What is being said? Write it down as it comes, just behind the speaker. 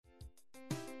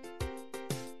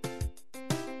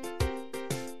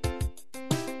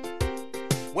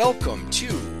Welcome to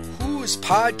Whose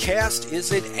Podcast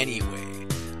Is It Anyway?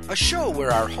 A show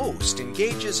where our host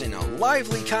engages in a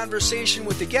lively conversation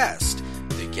with the guest.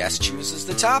 The guest chooses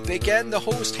the topic and the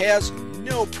host has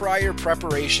no prior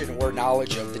preparation or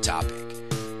knowledge of the topic.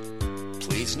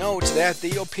 Please note that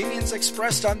the opinions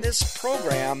expressed on this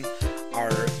program are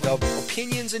the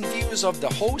opinions and views of the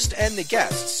host and the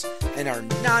guests, and are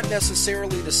not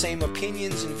necessarily the same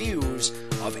opinions and views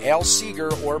of Al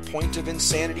Seeger or Point of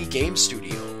Insanity Game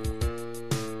Studio.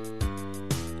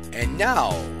 And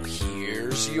now,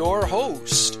 here's your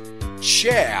host,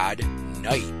 Chad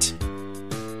Knight.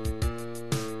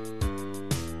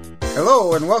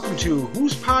 Hello, and welcome to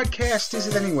Whose Podcast Is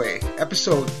It Anyway?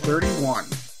 Episode 31.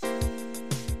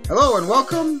 Hello, and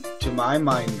welcome to my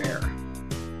Mind Mare.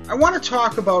 I want to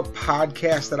talk about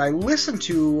podcasts that I listen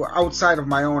to outside of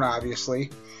my own,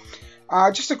 obviously.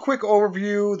 Just a quick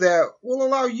overview that will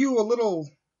allow you a little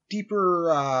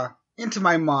deeper into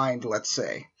my mind, let's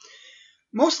say.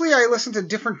 Mostly I listen to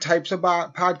different types of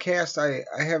podcasts. I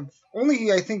have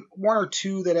only, I think, one or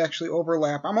two that actually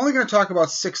overlap. I'm only going to talk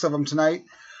about 6 of them tonight.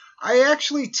 I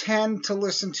actually tend to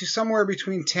listen to somewhere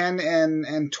between 10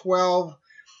 and 12,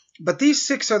 but these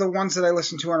 6 are the ones that I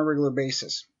listen to on a regular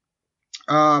basis.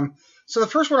 So the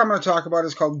first one I'm going to talk about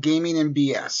is called Gaming and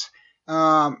BS.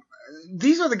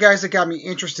 These are the guys that got me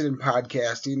interested in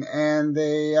podcasting, and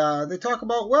they talk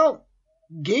about, well,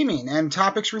 gaming and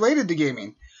topics related to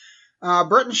gaming.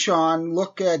 Brett and Sean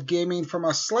look at gaming from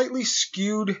a slightly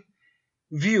skewed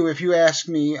view, if you ask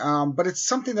me, but it's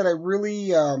something that I really,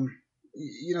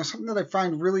 something that I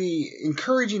find really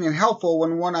encouraging and helpful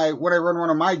when I run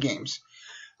one of my games.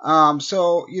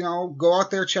 So, go out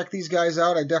there, check these guys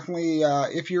out. I definitely,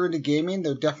 if you're into gaming,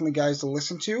 they're definitely guys to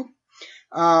listen to.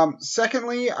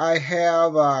 Secondly, I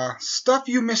have, Stuff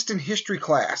You Missed in History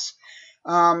Class.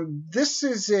 This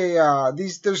is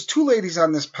there's 2 ladies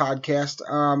on this podcast,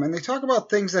 and they talk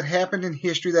about things that happened in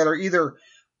history that are either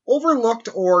overlooked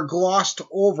or glossed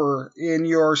over in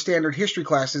your standard history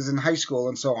classes in high school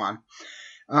and so on.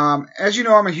 As you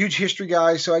know, I'm a huge history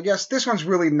guy, so I guess this one's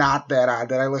really not that odd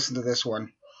that I listen to this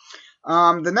one.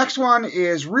 The next one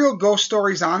is Real Ghost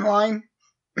Stories Online.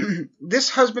 This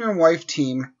husband and wife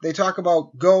team, they talk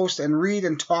about ghosts and read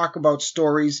and talk about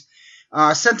stories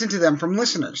sent into them from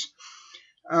listeners.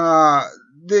 Tony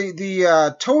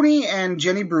and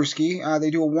Jenny Bruschi,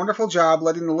 they do a wonderful job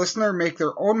letting the listener make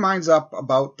their own minds up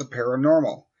about the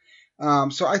paranormal.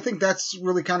 So I think that's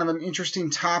really kind of an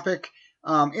interesting topic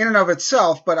in and of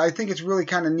itself, but I think it's really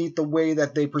kind of neat the way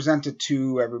that they present it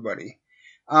to everybody.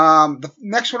 The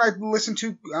next one I listen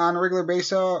to on a regular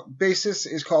basis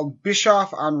is called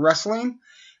Bischoff on Wrestling.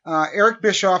 Eric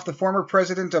Bischoff, the former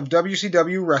president of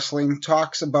WCW Wrestling,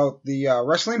 talks about the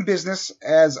wrestling business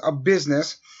as a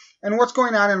business and what's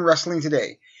going on in wrestling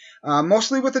today.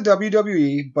 Mostly with the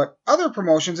WWE, but other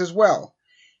promotions as well.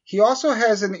 He also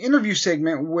has an interview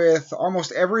segment with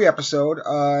almost every episode,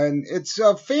 and it's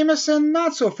famous and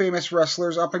not so famous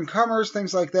wrestlers, up-and-comers,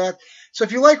 things like that. So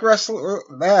if you like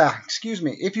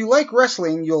if you like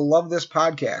wrestling, you'll love this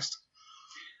podcast.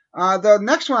 The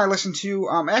next one I listen to,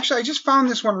 actually I just found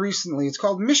this one recently. It's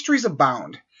called Mysteries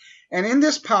Abound. And in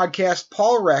this podcast,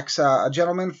 Paul Rex, a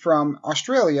gentleman from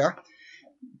Australia,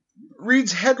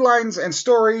 reads headlines and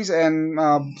stories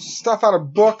and stuff out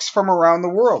of books from around the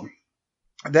world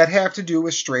that have to do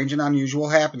with strange and unusual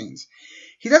happenings.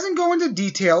 He doesn't go into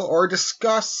detail or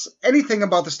discuss anything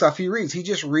about the stuff he reads. He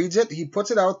just reads it, he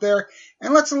puts it out there,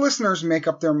 and lets the listeners make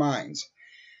up their minds.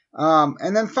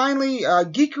 And then finally,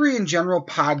 Geekery in General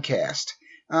podcast.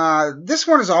 This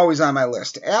one is always on my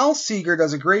list. Al Seeger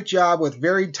does a great job with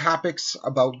varied topics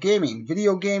about gaming,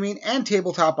 video gaming, and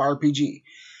tabletop RPG.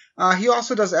 He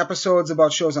also does episodes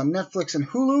about shows on Netflix and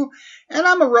Hulu, and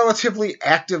I'm a relatively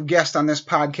active guest on this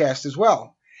podcast as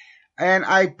well. And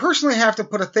I personally have to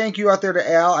put a thank you out there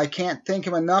to Al. I can't thank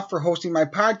him enough for hosting my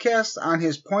podcast on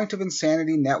his Point of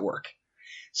Insanity network.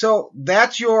 So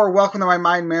that's your Welcome to My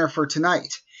Mind Mare for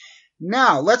tonight.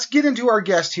 Now, let's get into our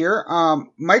guest here,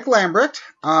 Mike Lambrecht.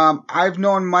 I've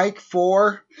known Mike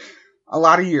for a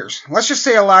lot of years. Let's just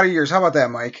say a lot of years. How about that,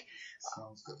 Mike?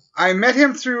 Sounds good. I met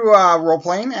him through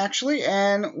role-playing, actually,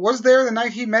 and was there the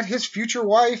night he met his future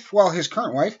wife, well, his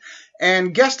current wife,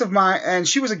 and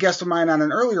she was a guest of mine on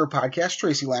an earlier podcast,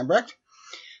 Tracy Lambrecht.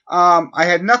 I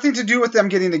had nothing to do with them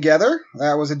getting together.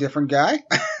 That was a different guy.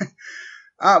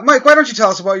 Mike, why don't you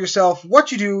tell us about yourself,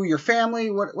 what you do, your family,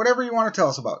 whatever you want to tell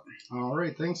us about. All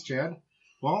right. Thanks, Chad.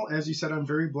 Well, as you said, I'm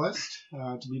very blessed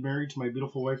to be married to my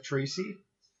beautiful wife, Tracy.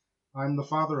 I'm the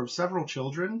father of several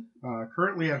children.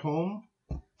 Currently at home,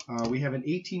 we have an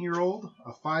 18-year-old,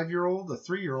 a 5-year-old, a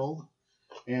 3-year-old,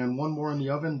 and one more in the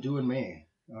oven due in May.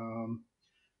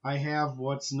 I have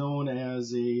what's known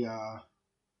as a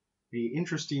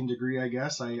interesting degree, I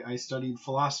guess. I studied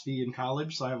philosophy in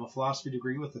college, so I have a philosophy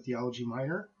degree with a theology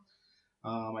minor.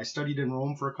 I studied in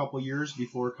Rome for a couple years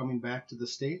before coming back to the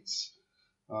States.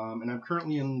 And I'm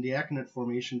currently in the diaconate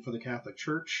formation for the Catholic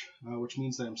Church, which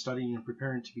means that I'm studying and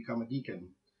preparing to become a deacon.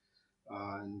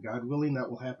 And God willing, that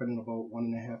will happen in about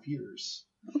 1.5 years.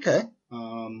 Okay.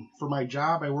 For my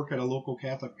job, I work at a local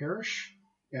Catholic parish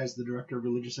as the Director of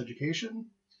Religious Education.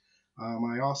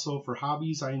 I also, for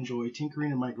hobbies, I enjoy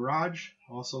tinkering in my garage,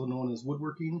 also known as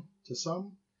woodworking to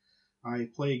some. I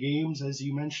play games, as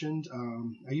you mentioned.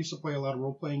 I used to play a lot of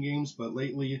role-playing games, but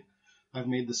lately I've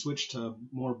made the switch to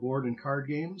more board and card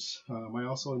games. I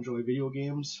also enjoy video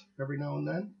games every now and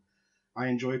then. I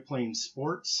enjoy playing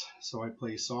sports, so I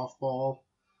play softball.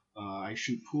 I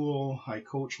shoot pool. I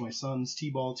coach my son's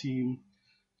t-ball team.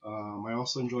 I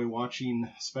also enjoy watching,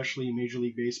 especially Major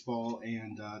League Baseball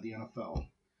and the NFL.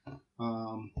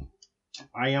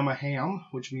 I am a ham,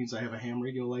 which means I have a ham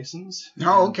radio license.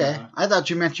 Oh, okay. I thought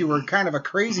you meant you were kind of a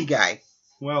crazy guy.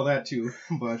 Well, that too,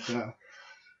 but so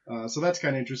that's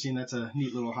kind of interesting. That's a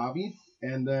neat little hobby.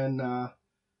 And then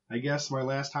I guess my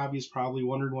last hobby is probably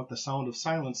wondering what the sound of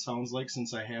silence sounds like,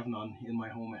 since I have none in my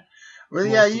home. Well,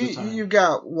 yeah, you've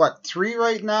got, what, 3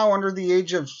 right now under the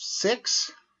age of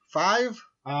 6? 5?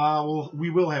 Well, we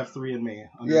will have 3 in May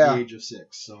under the age of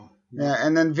 6. So yeah,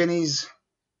 and then Vinny's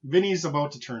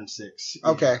about to turn 6.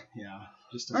 Okay. Yeah,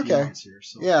 just a few months here.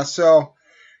 So. Yeah, so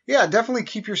yeah, definitely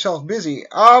keep yourself busy.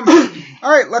 All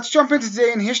right, let's jump into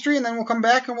Today in History, and then we'll come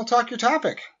back and we'll talk your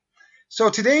topic. So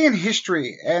Today in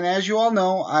History, and as you all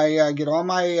know, I get all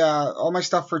my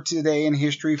stuff for Today in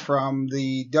History from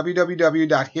the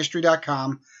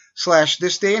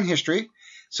www.history.com/thisdayinhistory.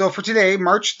 So for today,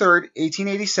 March 3rd,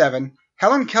 1887,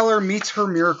 Helen Keller meets her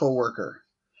miracle worker.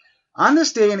 On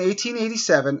this day in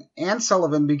 1887, Anne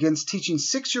Sullivan begins teaching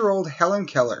 6-year-old Helen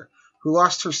Keller, who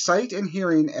lost her sight and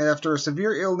hearing after a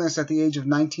severe illness at the age of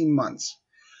 19 months.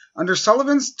 Under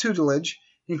Sullivan's tutelage,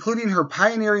 including her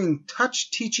pioneering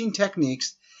touch teaching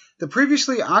techniques, the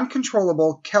previously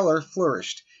uncontrollable Keller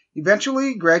flourished,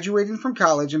 eventually graduating from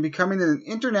college and becoming an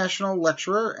international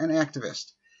lecturer and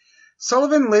activist.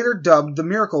 Sullivan, later dubbed the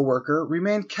Miracle Worker,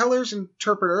 remained Keller's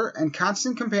interpreter and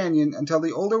constant companion until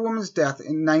the older woman's death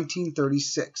in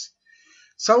 1936.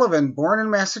 Sullivan, born in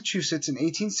Massachusetts in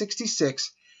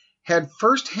 1866, had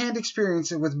first-hand experience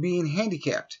with being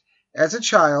handicapped. As a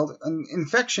child, an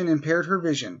infection impaired her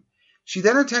vision. She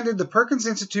then attended the Perkins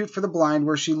Institute for the Blind,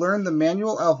 where she learned the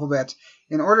manual alphabet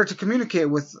in order to communicate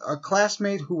with a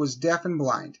classmate who was deaf and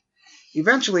blind.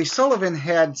 Eventually, Sullivan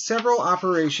had several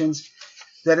operations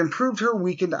that improved her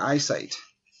weakened eyesight.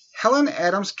 Helen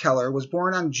Adams Keller was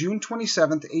born on June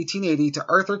 27, 1880, to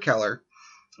Arthur Keller,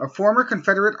 a former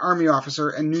Confederate Army officer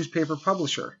and newspaper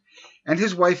publisher, and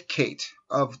his wife Kate,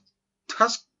 of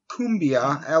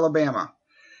Tuscumbia, Alabama.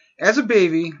 As a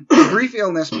baby, a brief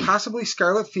illness, possibly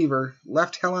scarlet fever,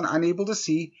 left Helen unable to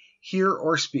see, hear,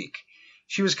 or speak.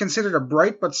 She was considered a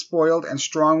bright but spoiled and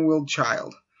strong-willed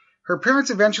child. Her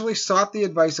parents eventually sought the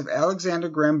advice of Alexander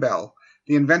Graham Bell,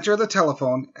 the inventor of the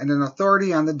telephone and an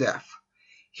authority on the deaf.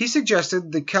 He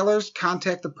suggested the Kellers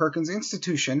contact the Perkins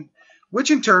Institution,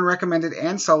 which in turn recommended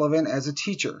Anne Sullivan as a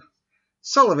teacher.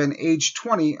 Sullivan, aged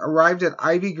 20, arrived at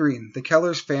Ivy Green, the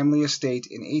Kellers' family estate,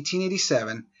 in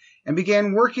 1887, and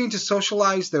began working to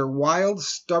socialize their wild,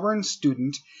 stubborn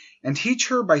student and teach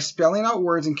her by spelling out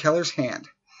words in Keller's hand.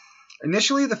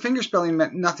 Initially, the fingerspelling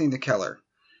meant nothing to Keller.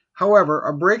 However,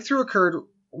 a breakthrough occurred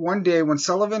one day when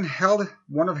Sullivan held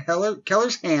one of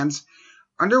Keller's hands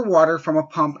underwater from a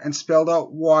pump and spelled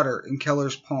out water in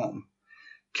Keller's palm.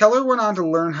 Keller went on to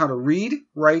learn how to read,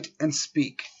 write, and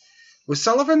speak. With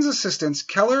Sullivan's assistance,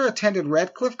 Keller attended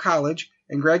Radcliffe College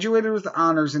and graduated with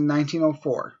honors in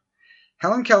 1904.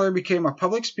 Helen Keller became a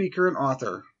public speaker and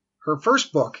author. Her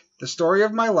first book, The Story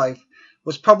of My Life,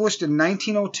 was published in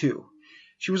 1902.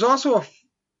 She was also a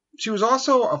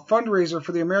fundraiser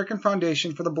for the American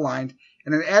Foundation for the Blind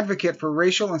and an advocate for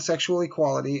racial and sexual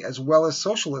equality as well as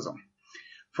socialism.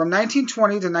 From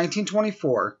 1920 to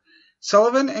 1924,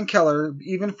 Sullivan and Keller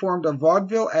even formed a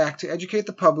vaudeville act to educate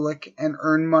the public and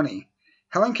earn money.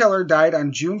 Helen Keller died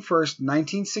on June 1,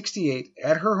 1968,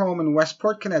 at her home in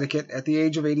Westport, Connecticut, at the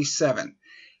age of 87,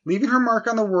 leaving her mark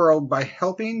on the world by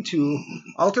helping to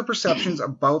alter perceptions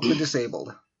about the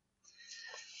disabled.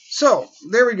 So,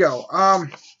 there we go.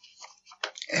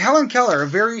 Helen Keller, a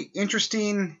very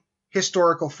interesting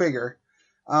historical figure,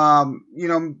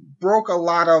 broke a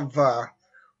lot of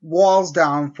walls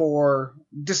down for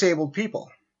disabled people.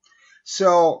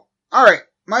 So, all right,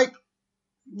 Mike,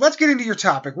 let's get into your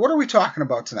topic. What are we talking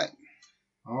about tonight?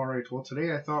 All right. Well,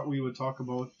 today I thought we would talk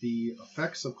about the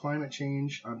effects of climate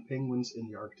change on penguins in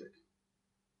the Arctic.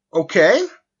 Okay.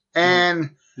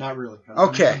 And not really.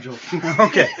 Okay. I'm joking.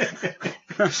 Okay.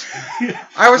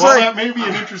 I was that may be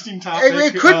an interesting topic.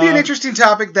 It could be an interesting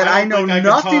topic that I know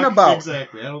nothing about.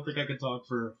 Exactly. I don't think I could talk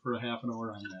for a half an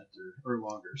hour on that or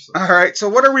longer. So. All right. So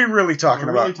what are we really talking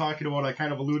about? We're really talking about, I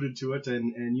kind of alluded to it,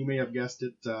 and you may have guessed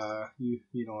it. You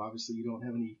know, obviously you don't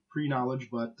have any pre-knowledge,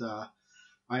 but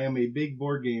I am a big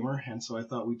board gamer, and so I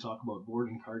thought we'd talk about board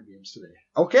and card games today.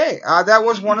 Okay. That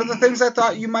was one of the things I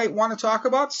thought you might want to talk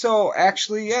about. So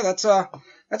actually, yeah, that's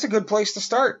a good place to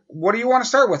start. What do you want to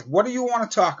start with? What do you want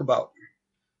to talk about?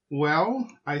 Well,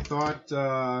 I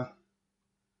thought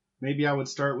maybe I would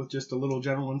start with just a little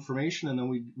general information, and then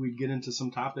we'd get into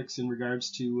some topics in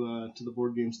regards to the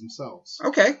board games themselves.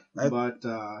 Okay. But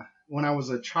when I was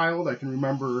a child, I can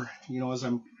remember, you know, as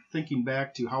I'm thinking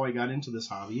back to how I got into this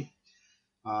hobby,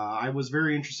 I was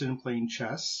very interested in playing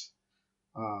chess,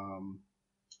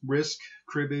 Risk,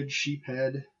 Cribbage,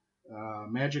 Sheephead,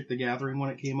 Magic the Gathering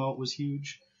when it came out was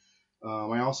huge.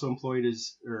 I also played,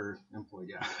 as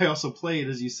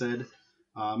you said,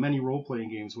 many role-playing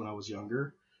games when I was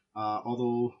younger.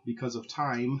 Although because of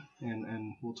time,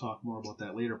 and we'll talk more about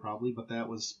that later probably, but that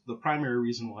was the primary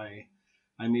reason why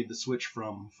I made the switch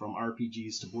from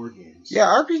RPGs to board games. Yeah,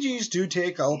 RPGs do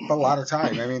take a lot of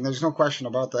time. I mean, there's no question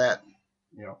about that.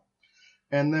 Yeah.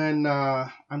 And then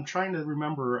I'm trying to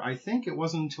remember, I think it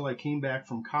wasn't until I came back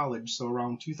from college, so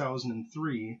around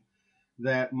 2003,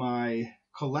 that my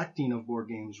collecting of board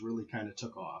games really kind of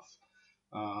took off.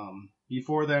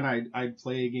 Before then, I'd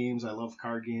play games. I love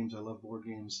card games. I love board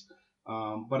games.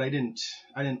 But I didn't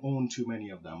own too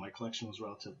many of them. My collection was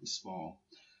relatively small.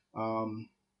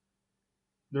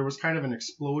 There was kind of an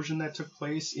explosion that took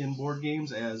place in board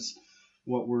games as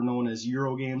what were known as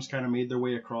Euro games kind of made their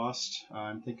way across.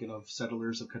 I'm thinking of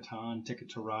Settlers of Catan,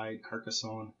 Ticket to Ride,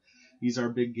 Carcassonne. These are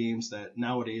big games that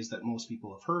nowadays that most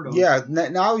people have heard of. Yeah,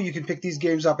 now you can pick these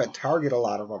games up at Target, a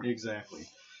lot of them. Exactly.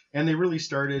 And they really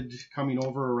started coming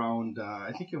over around,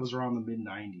 I think it was around the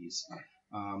mid-90s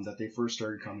that they first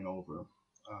started coming over.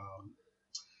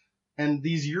 And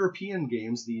these European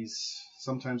games, these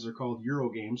sometimes they're called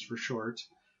Euro games for short,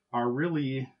 are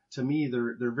really, to me,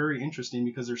 they're very interesting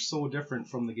because they're so different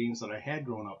from the games that I had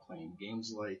grown up playing.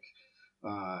 Games like,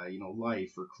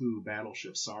 Life or Clue,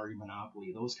 Battleship, Sorry,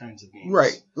 Monopoly, those kinds of games.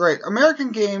 Right.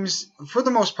 American games, for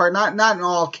the most part, not in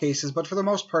all cases, but for the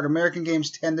most part, American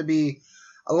games tend to be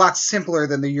a lot simpler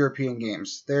than the European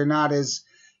games. They're not as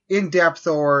in-depth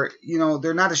or,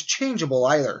 they're not as changeable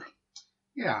either.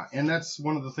 Yeah, and that's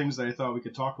one of the things that I thought we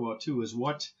could talk about too, is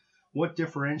what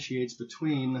differentiates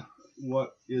between what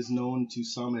is known to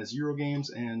some as Euro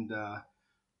games and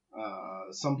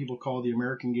some people call the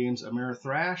American games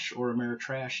Amerithrash or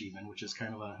Ameritrash even, which is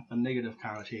kind of a negative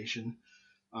connotation.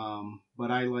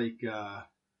 But I like,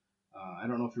 I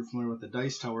don't know if you're familiar with the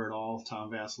Dice Tower at all, Tom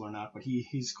Vassell or not, but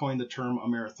he's coined the term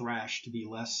Amerithrash to be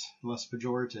less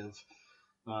pejorative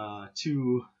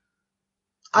to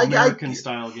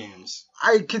American-style games.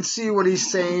 I can see what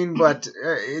he's saying, but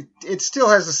it still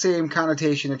has the same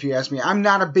connotation if you ask me. I'm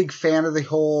not a big fan of the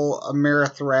whole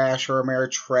Amerithrash or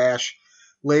Ameritrash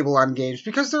label on games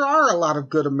because there are a lot of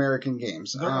good American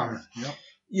games. There are, yep.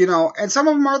 And some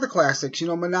of them are the classics.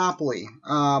 Monopoly.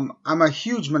 I'm a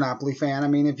huge Monopoly fan. I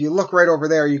mean, if you look right over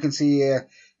there, you can see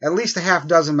at least a half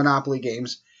dozen Monopoly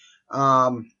games.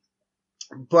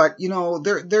 But,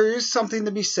 there is something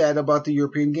to be said about the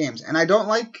European games. And I don't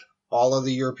like all of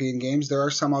the European games. There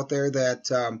are some out there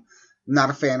that I'm not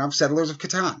a fan of. Settlers of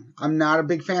Catan. I'm not a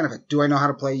big fan of it. Do I know how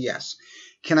to play? Yes.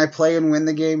 Can I play and win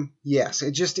the game? Yes.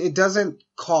 It doesn't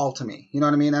call to me. You know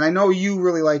what I mean? And I know you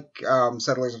really like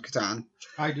Settlers of Catan.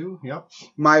 I do, yep.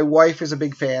 My wife is a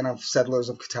big fan of Settlers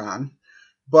of Catan.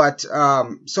 But,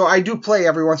 so I do play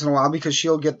every once in a while because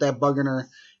she'll get that bug in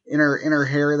her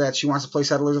hair that she wants to play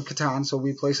Settlers of Catan, so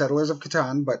we play Settlers of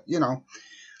Catan. But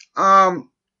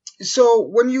so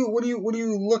when you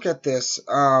look at this,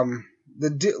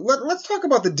 let's talk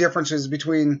about the differences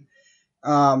between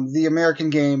the American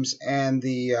games and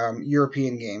the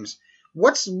European games.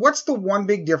 What's the one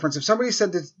big difference? If somebody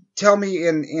said to tell me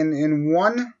in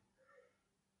one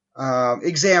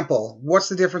example, what's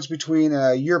the difference between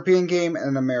a European game and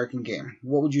an American game?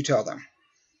 What would you tell them?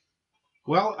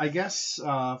 Well, I guess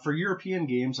for European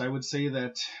games, I would say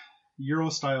that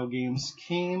Euro-style games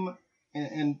came,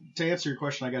 and to answer your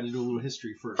question, I got to do a little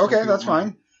history first. Okay, that's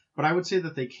fine. But I would say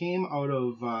that they came out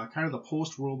of kind of the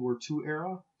post-World War II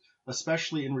era,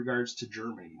 especially in regards to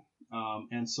Germany.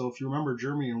 And so if you remember,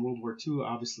 Germany in World War II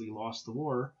obviously lost the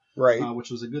war, Right.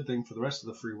 which was a good thing for the rest of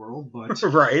the free world. But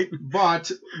Right.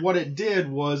 But what it did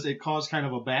was it caused kind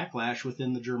of a backlash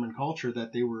within the German culture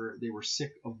that they were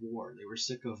sick of war. They were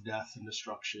sick of death and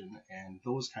destruction and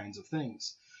those kinds of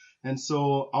things. And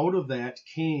so out of that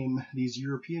came these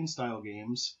European-style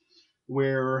games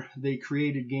where they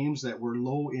created games that were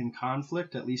low in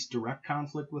conflict, at least direct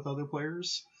conflict with other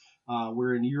players.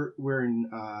 Where in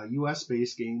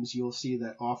U.S.-based games, you'll see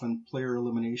that often player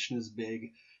elimination is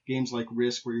big. Games like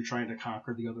Risk, where you're trying to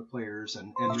conquer the other players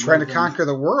and trying to conquer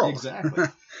the world. Exactly.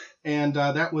 And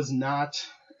that was not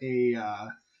a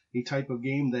type of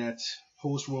game that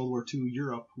post-World War II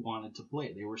Europe wanted to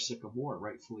play. They were sick of war,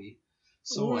 rightfully.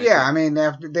 So I mean,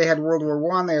 after they had World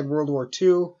War I, they had World War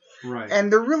II. Right.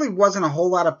 And there really wasn't a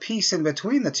whole lot of peace in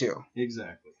between the two.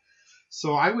 Exactly.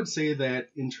 So I would say that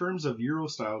in terms of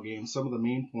Euro-style games, some of the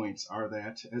main points are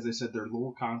that, as I said, they're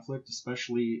low conflict,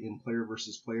 especially in player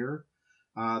versus player.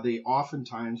 They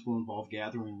oftentimes will involve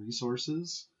gathering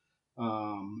resources.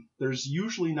 There's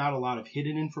usually not a lot of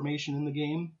hidden information in the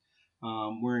game.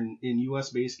 Where in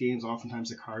US-based games, oftentimes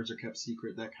the cards are kept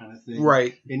secret, that kind of thing.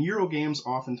 Right. In Euro games,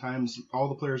 oftentimes all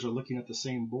the players are looking at the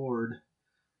same board,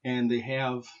 and they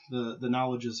have the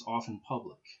knowledge is often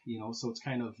public. So it's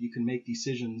kind of, you can make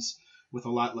decisions with a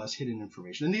lot less hidden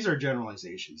information. And these are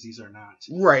generalizations. These are not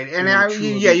right. And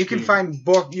you can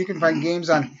find games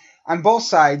on both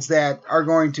sides that are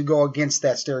going to go against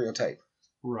that stereotype.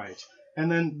 Right.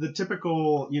 And then the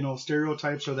typical,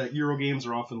 stereotypes are that Euro games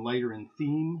are often lighter in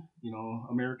theme.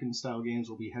 American style games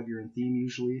will be heavier in theme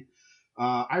usually.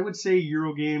 I would say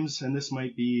Euro games, and this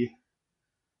might be,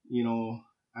 I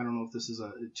don't know if this is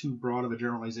too broad of a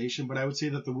generalization, but I would say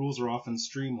that the rules are often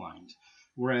streamlined.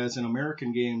 Whereas in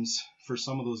American games, for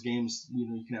some of those games,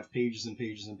 you can have pages and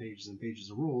pages and pages and pages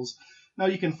of rules. Now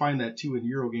you can find that too in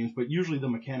Euro games, but usually the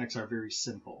mechanics are very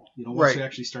simple. Once you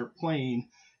actually start playing,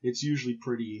 it's usually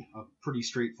a pretty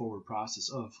straightforward process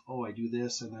of, I do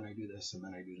this, and then I do this, and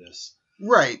then I do this.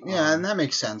 Right, yeah, and that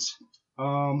makes sense.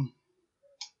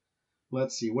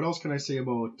 Let's see, what else can I say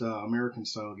about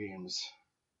American-style games?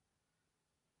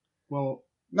 Well,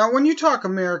 now when you talk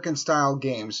American-style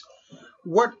games,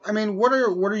 what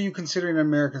are you considering an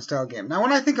American-style game? Now,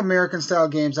 when I think American-style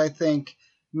games, I think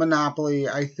Monopoly,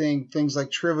 I think things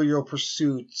like Trivial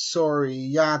Pursuit,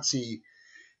 Sorry, Yahtzee,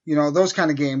 those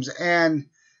kind of games. And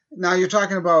now you're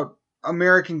talking about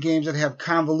American games that have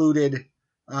convoluted,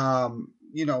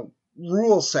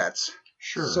 rule sets.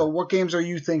 Sure. So what games are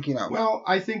you thinking of? Well,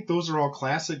 I think those are all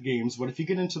classic games, but if you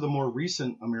get into the more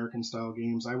recent American-style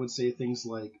games, I would say things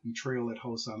like Betrayal at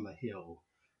House on the Hill.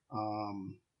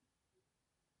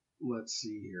 Let's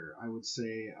see here. I would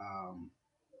say, now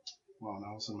all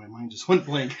of a sudden my mind just went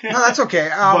blank. No, that's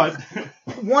okay. But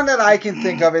one that I can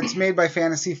think of, it's made by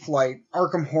Fantasy Flight,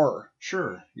 Arkham Horror.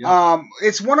 Sure. Yeah.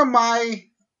 It's one of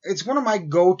my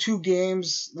go-to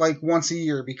games like once a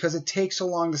year because it takes so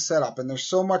long to set up and there's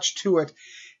so much to it.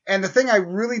 And the thing I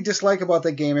really dislike about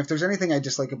the game, if there's anything I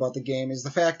dislike about the game, is the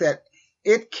fact that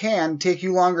it can take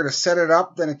you longer to set it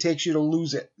up than it takes you to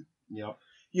lose it. Yep.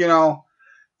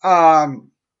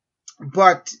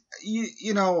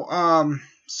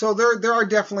 So there are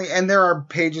definitely, and there are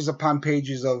pages upon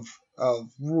pages of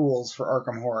rules for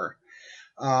Arkham Horror.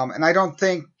 And I don't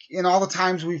think, in all the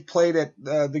times we've played it,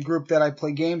 the group that I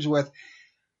play games with,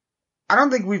 I don't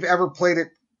think we've ever played it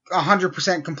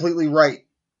 100% completely right,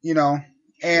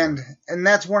 and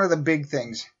that's one of the big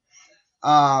things.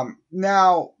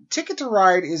 Now, Ticket to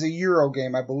Ride is a Euro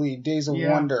game, I believe, Days of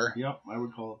Wonder. Yep, I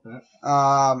would call it that.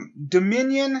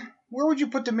 Dominion, where would you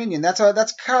put Dominion? That's a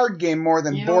card game more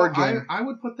than board game. I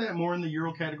would put that more in the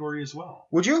Euro category as well.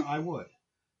 Would you? I would.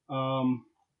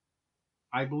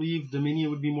 I believe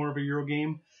Dominion would be more of a Euro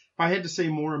game. If I had to say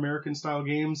more American-style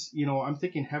games, I'm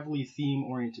thinking heavily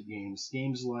theme-oriented games.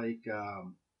 Games like,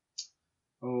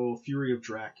 Fury of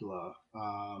Dracula,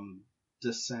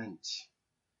 Descent,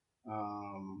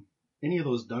 any of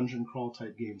those dungeon crawl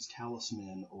type games,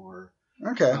 Talisman or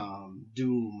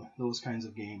Doom, those kinds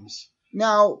of games.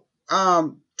 Now,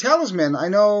 Talisman, I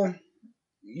know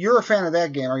you're a fan of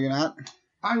that game, are you not?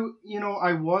 I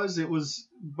was,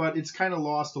 but it's kind of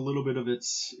lost a little bit of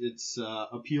its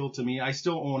appeal to me. I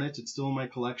still own it. It's still in my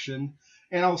collection,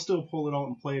 and I'll still pull it out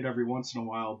and play it every once in a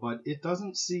while, but it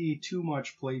doesn't see too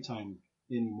much playtime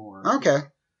anymore. Okay.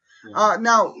 Yeah.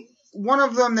 Now, one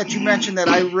of them that you mentioned that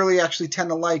I really actually tend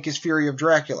to like is Fury of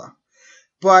Dracula.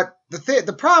 But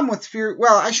the problem with Fury,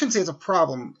 well, I shouldn't say it's a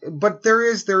problem, but there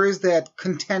is that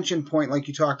contention point like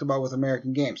you talked about with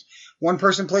American games. One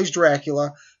person plays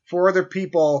Dracula, 4 other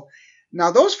people.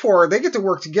 Now those 4, they get to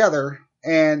work together,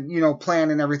 and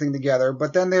planning everything together.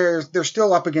 But then they're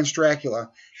still up against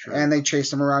Dracula, Sure. and they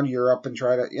chase him around Europe and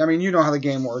try to. I mean, you know how the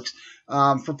game works.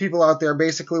 For people out there,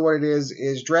 basically what it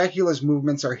is Dracula's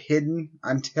movements are hidden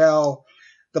until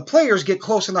the players get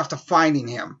close enough to finding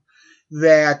him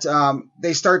that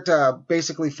they start to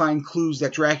basically find clues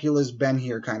that Dracula's been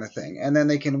here, kind of thing, and then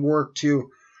they can work to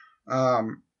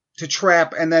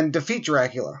trap and then defeat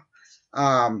Dracula.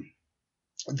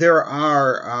 There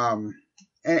are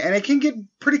and it can get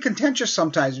pretty contentious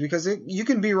sometimes because you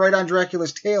can be right on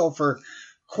Dracula's tail for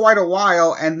quite a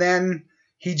while and then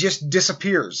he just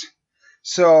disappears.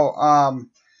 So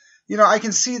I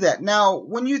can see that. Now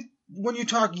when you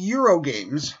talk Euro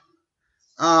games,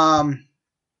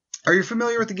 are you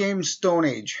familiar with the game Stone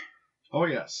Age? Oh,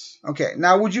 yes. Okay.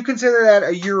 Now, would you consider that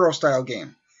a Euro-style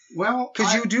game? Well,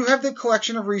 because you do have the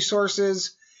collection of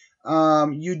resources.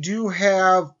 You do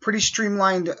have pretty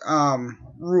streamlined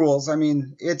rules. I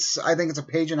mean, I think it's a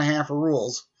page and a half of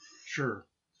rules. Sure.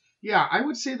 Yeah, I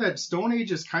would say that Stone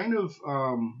Age is kind of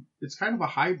a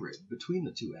hybrid between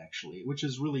the two, actually, which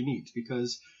is really neat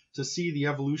because to see the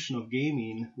evolution of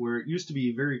gaming, where it used to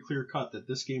be very clear cut that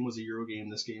this game was a Euro game,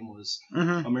 this game was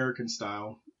American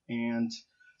style, and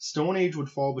Stone Age would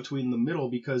fall between the middle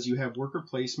because you have worker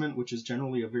placement, which is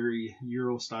generally a very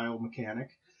Euro style mechanic,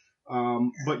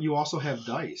 but you also have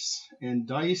dice, and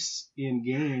dice in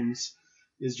games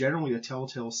is generally a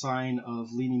telltale sign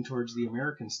of leaning towards the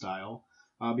American style.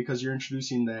 Because you're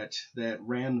introducing that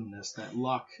randomness, that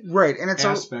luck right, and it's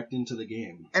aspect into the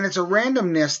game. And it's a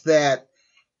randomness that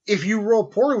if you roll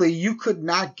poorly, you could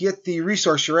not get the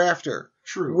resource you're after.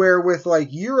 True. Where with like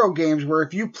Euro games, where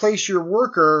if you place your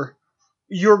worker,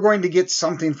 you're going to get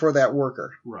something for that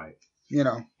worker. Right.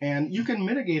 And you can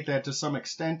mitigate that to some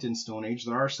extent in Stone Age.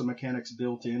 There are some mechanics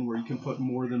built in where you can put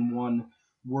more than one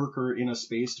worker in a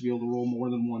space to be able to roll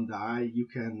more than one die. You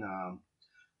can...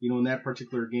 in that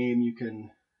particular game,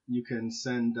 you can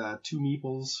send 2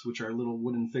 meeples, which are little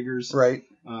wooden figures, right,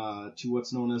 to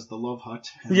what's known as the Love Hut.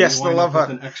 And yes, the Love Hut.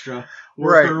 With an extra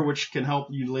worker, right, which can help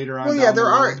you later on. Well, yeah, there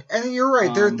are, and you're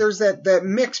right. There's that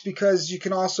mix because you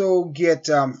can also get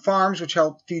farms, which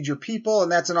help feed your people,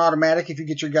 and that's an automatic if you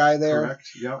get your guy there. Correct.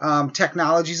 Yep.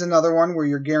 Technology is another one where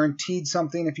you're guaranteed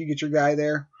something if you get your guy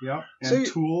there. Yep. And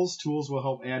tools will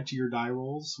help add to your die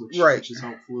rolls, which is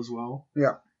helpful as well.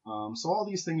 Yeah. So all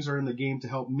these things are in the game to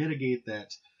help mitigate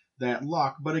that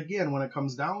luck. But again, when it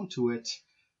comes down to it,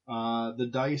 the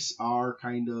dice are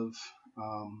kind of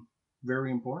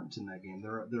very important in that game.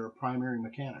 They're a primary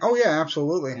mechanic. Oh yeah,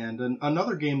 absolutely. And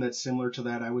another game that's similar to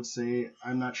that, I would say,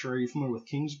 I'm not sure, are you familiar with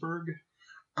Kingsburg?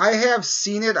 I have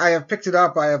seen it. I have picked it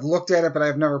up. I have looked at it, but I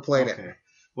have never played it.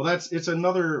 Well, it's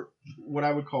another what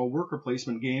I would call worker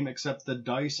placement game, except the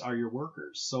dice are your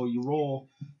workers. So you roll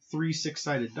 3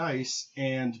 6-sided dice,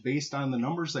 and based on the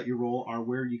numbers that you roll are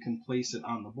where you can place it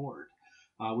on the board,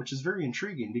 which is very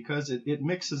intriguing because it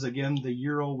mixes, again, the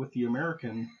Euro with the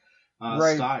American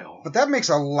style. But that makes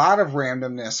a lot of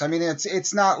randomness. I mean,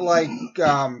 it's not like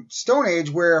Stone Age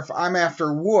where if I'm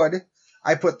after wood,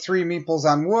 I put 3 meeples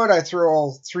on wood, I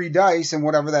throw 3 dice, and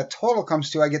whatever that total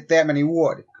comes to, I get that many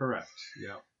wood. Correct,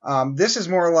 yeah. This is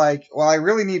more like, well, I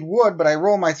really need wood, but I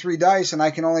roll my 3 dice, and I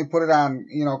can only put it on,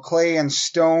 clay and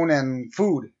stone and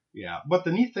food. Yeah, but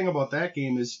the neat thing about that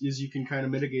game is you can kind of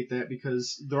mitigate that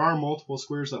because there are multiple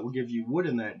squares that will give you wood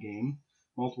in that game,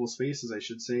 multiple spaces, I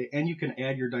should say, and you can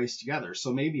add your dice together.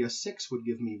 So maybe a 6 would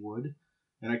give me wood.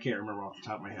 And I can't remember off the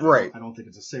top of my head. Right. I don't think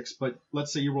it's a 6. But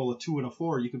let's say you roll a 2 and a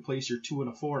 4. You can place your 2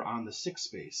 and a 4 on the 6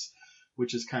 space,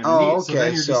 which is kind of neat. Okay, so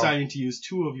then you're deciding to use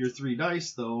 2 of your 3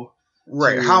 dice, though.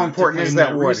 Right. How important is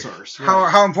that wood? Resource, right.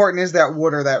 How important is that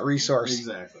wood or that resource?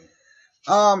 Exactly.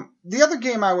 The other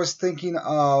game I was thinking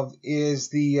of is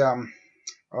the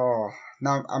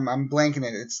now I'm blanking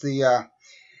it. It's the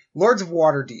Lords of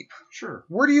Waterdeep. Sure.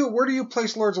 Where do you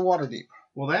place Lords of Waterdeep?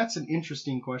 Well, that's an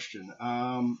interesting question.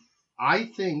 I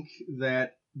think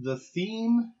that the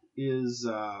theme is,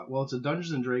 it's a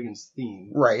Dungeons and Dragons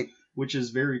theme. Right. Which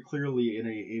is very clearly in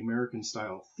a American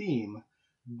style theme,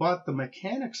 but the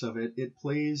mechanics of it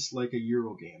plays like a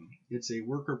Euro game. It's a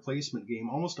worker placement game,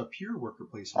 almost a pure worker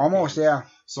placement game. Yeah.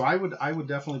 So I would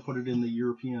definitely put it in the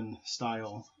European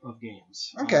style of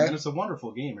games. Okay. And it's a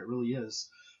wonderful game, it really is.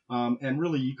 And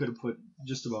really, you could have put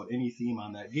just about any theme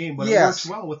on that game, but it works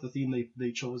well with the theme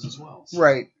they chose as well. So.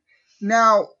 Right.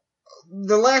 Now,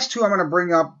 the last two I'm going to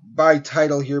bring up by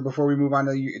title here before we move on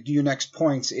to your next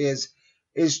points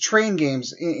is train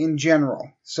games in general.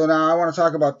 So now I want to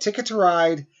talk about Ticket to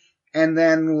Ride and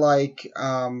then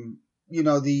the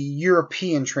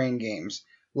European train games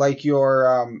like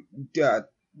your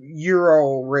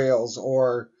Euro Rails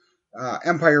or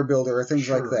Empire Builder or things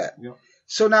like that. Yep.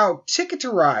 So now, Ticket to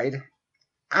Ride,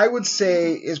 I would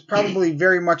say, is probably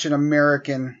very much an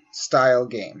American-style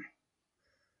game.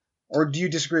 Or do you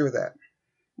disagree with that?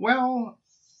 Well,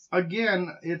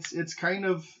 again, it's kind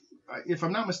of, if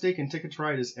I'm not mistaken, Ticket to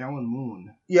Ride is Alan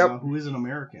Moon, who is an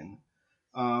American.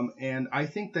 And I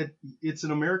think that it's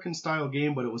an American-style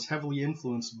game, but it was heavily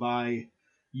influenced by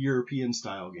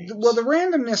European-style games. Well, the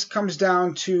randomness comes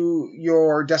down to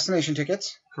your destination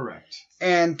tickets. Correct.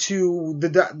 And to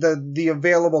the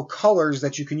available colors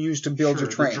that you can use to build your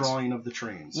trains. The drawing of the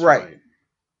trains. Right.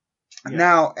 Yeah.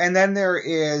 Now, and then there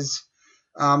is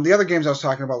the other games I was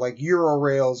talking about, like Euro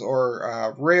Rails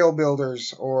or Rail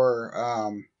Builders or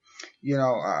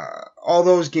all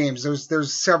those games.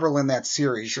 There's several in that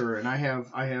series. Sure, and I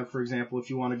have, for example, if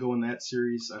you want to go in that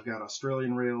series, I've got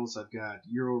Australian Rails, I've got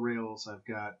Euro Rails, I've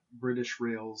got British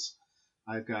Rails,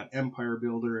 I've got Empire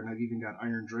Builder, and I've even got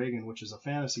Iron Dragon, which is a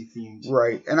fantasy themed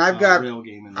and I've got rail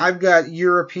game in there. I've got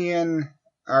European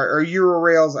or Euro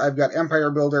Rails, I've got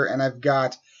Empire Builder, and I've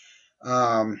got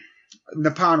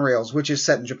Nippon Rails, which is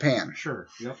set in Japan. Sure.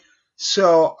 Yep.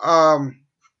 So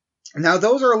now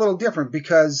those are a little different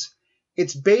because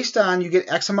it's based on you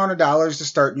get X amount of dollars to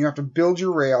start, and you have to build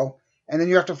your rail, and then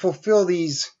you have to fulfill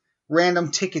these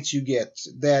random tickets you get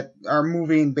that are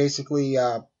moving basically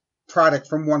product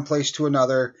from one place to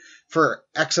another for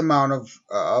X amount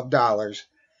of dollars.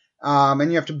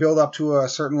 And you have to build up to a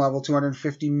certain level,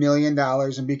 $250 million,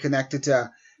 and be connected to,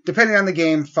 depending on the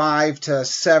game, 5 to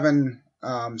 7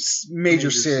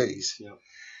 major cities. Yep.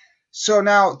 So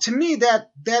now, to me, that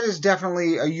is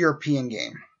definitely a European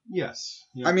game. Yes.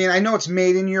 Yep. I mean, I know it's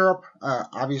made in Europe,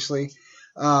 obviously,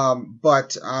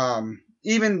 but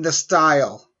even the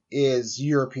style is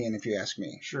European, if you ask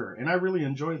me. Sure, and I really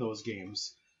enjoy those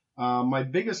games. My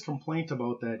biggest complaint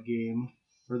about that game,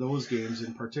 or those games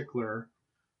in particular,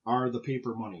 are the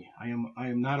paper money. I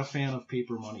am not a fan of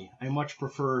paper money. I much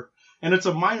prefer, and it's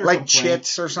a minor like complaint.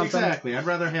 chits or something. Exactly. I'd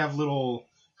rather have little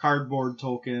cardboard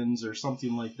tokens or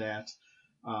something like that.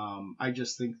 I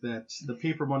just think that the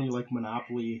paper money, like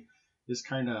Monopoly, is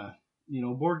kind of,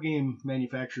 board game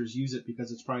manufacturers use it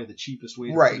because it's probably the cheapest way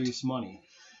to produce money.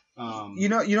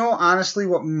 Honestly,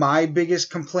 what my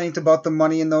biggest complaint about the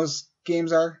money in those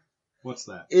games are? What's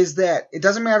that? Is that it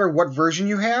doesn't matter what version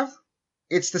you have,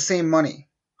 it's the same money.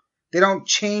 They don't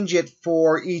change it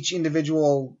for each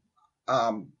individual,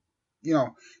 you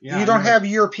don't have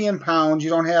European pounds, you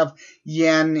don't have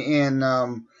yen in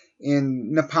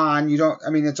Nippon,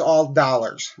 it's all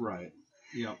dollars. Right.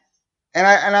 Yep. And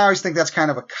I always think that's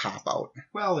kind of a cop out.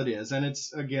 Well, it is, and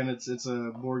it's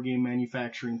a board game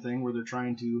manufacturing thing where they're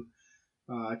trying to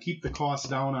keep the costs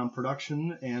down on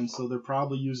production, and so they're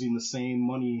probably using the same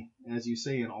money, as you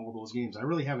say, in all of those games. I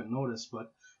really haven't noticed,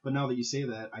 but now that you say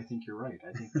that, I think you're right.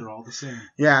 I think they're all the same.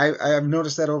 Yeah, I've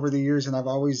noticed that over the years, and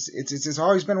it's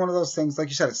always been one of those things. Like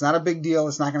you said, it's not a big deal.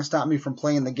 It's not going to stop me from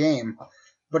playing the game,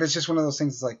 but it's just one of those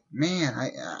things. It's like, man,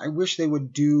 I wish they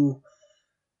would do,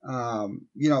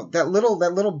 that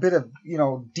little bit of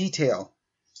detail.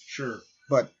 Sure.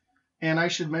 And I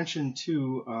should mention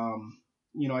too.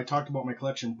 I talked about my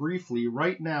collection briefly.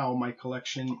 Right now, my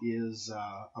collection is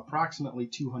approximately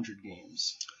 200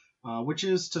 games, which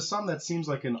is, to some, that seems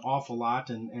like an awful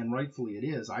lot, and rightfully it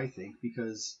is, I think,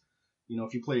 because,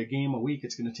 if you play a game a week,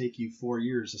 it's going to take you 4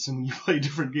 years, assuming you play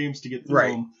different games to get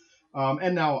through them.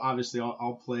 And now, obviously,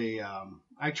 I'll play,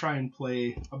 I try and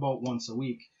play about once a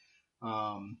week,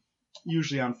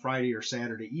 usually on Friday or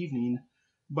Saturday evening.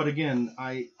 But again,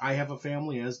 I have a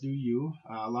family, as do you.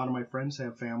 A lot of my friends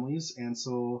have families, and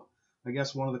so I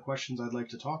guess one of the questions I'd like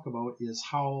to talk about is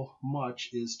how much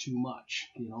is too much?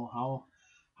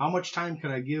 How much time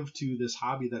can I give to this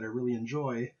hobby that I really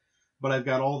enjoy, but I've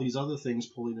got all these other things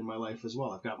pulling in my life as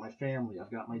well. I've got my family,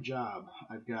 I've got my job,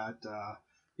 I've got,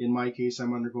 in my case,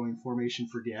 I'm undergoing formation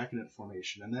for diaconate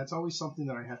formation, and that's always something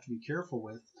that I have to be careful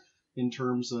with in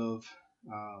terms of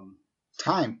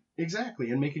time. Exactly,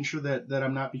 and making sure that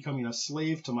I'm not becoming a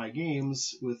slave to my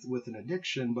games with an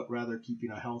addiction, but rather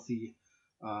keeping a healthy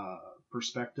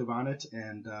perspective on it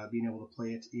and being able to play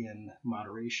it in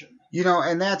moderation.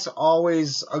 And that's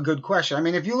always a good question. I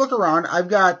mean, if you look around, I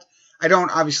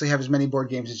don't obviously have as many board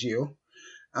games as you,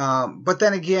 but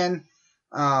then again,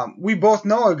 we both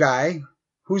know a guy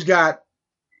who's got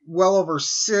well over,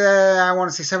 I want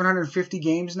to say 750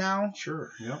 games now.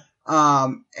 Sure, yeah.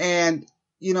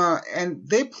 And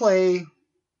they play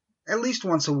at least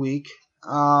once a week.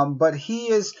 But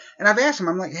he is, and I've asked him,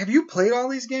 I'm like, have you played all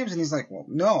these games? And he's like, well,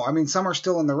 no. I mean, some are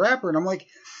still in the wrapper. And I'm like,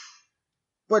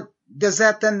 but does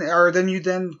that then, are then you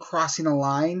then crossing a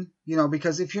line?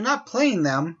 Because if you're not playing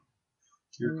them,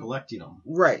 You're collecting them.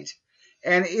 Right.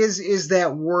 And is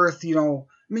that worth,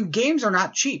 games are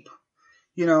not cheap.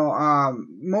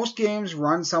 Most games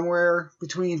run somewhere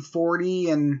between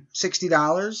 $40 and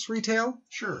 $60 retail.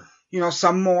 Sure.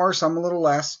 Some more, some a little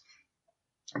less.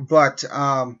 But,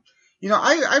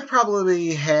 I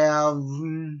probably have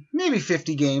maybe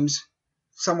 50 games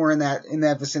somewhere in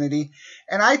that vicinity.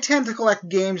 And I tend to collect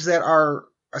games that are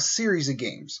a series of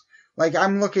games. Like,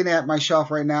 I'm looking at my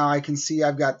shelf right now. I can see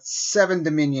I've got 7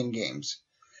 Dominion games.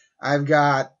 I've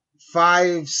got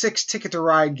 5-6 Ticket to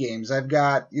Ride games. I've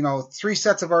got, 3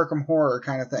 sets of Arkham Horror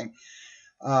kind of thing.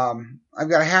 I've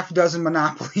got a half dozen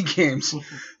Monopoly games.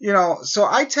 So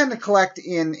I tend to collect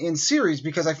in series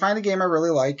because I find a game I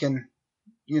really like, and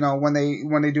when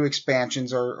they do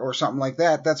expansions or something like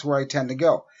that, that's where I tend to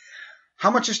go. How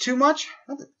much is too much?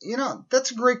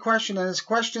 That's a great question, and it's a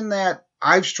question that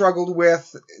I've struggled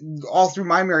with all through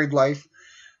my married life.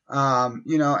 And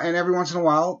every once in a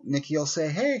while, Nikki will say,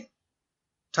 "Hey,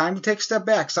 time to take a step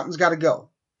back. Something's got to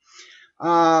go."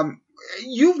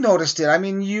 You've noticed it. I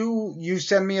mean, you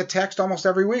send me a text almost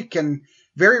every week, and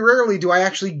very rarely do I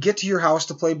actually get to your house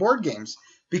to play board games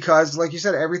because, like you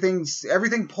said,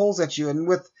 everything pulls at you. And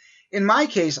in my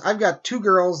case, I've got 2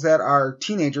 girls that are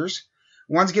teenagers.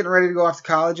 One's getting ready to go off to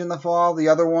college in the fall. The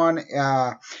other one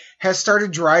has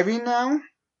started driving now.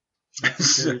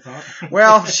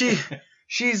 Well, she's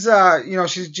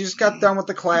just got done with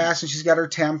the class and she's got her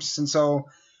temps, and so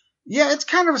yeah, it's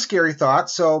kind of a scary thought.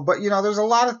 So, but there's a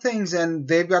lot of things, and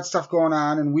they've got stuff going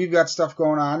on, and we've got stuff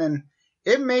going on, and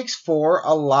it makes for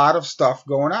a lot of stuff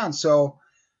going on. So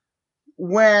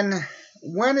when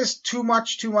is too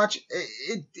much?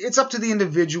 It's up to the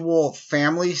individual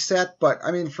family set, but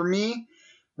I mean, for me,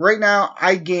 right now,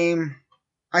 I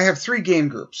have 3 game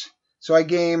groups. So I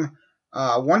game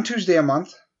 1 Tuesday a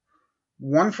month,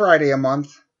 1 Friday a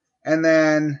month, and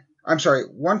then,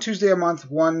 1 Tuesday a month,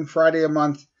 1 Friday a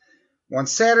month, 1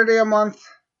 Saturday a month.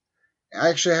 I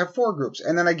actually have 4 groups,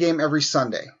 and then I game every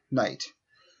Sunday night.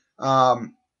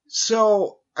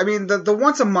 So, I mean, the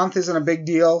once a month isn't a big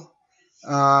deal,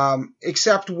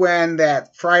 except when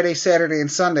that Friday, Saturday,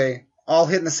 and Sunday all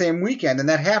hit in the same weekend, and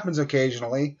that happens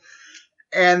occasionally.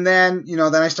 And then,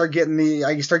 then I start getting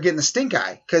the stink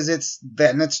eye because it's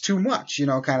too much,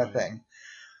 kind of thing.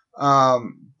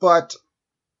 But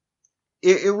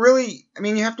it really, I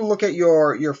mean, you have to look at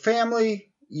your family,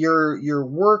 your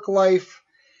work life,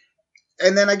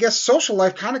 and then I guess social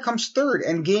life kind of comes third,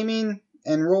 and gaming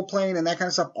and role playing and that kind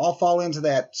of stuff all fall into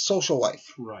that social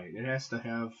life. Right. It has to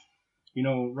have,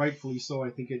 rightfully so. I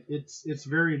think it's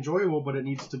very enjoyable, but it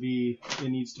needs to be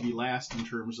last in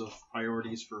terms of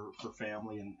priorities for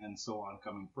family and so on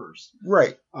coming first.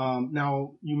 Right.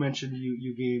 Now you mentioned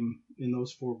you game in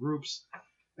those 4 groups.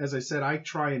 As I said, I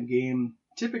try and game.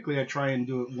 Typically, I try and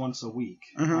do it once a week,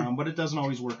 but it doesn't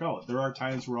always work out. There are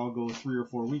times where I'll go 3 or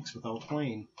 4 weeks without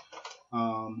playing,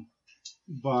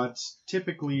 but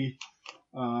typically.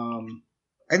 And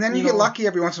then you get lucky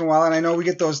every once in a while, and I know we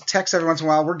get those texts every once in a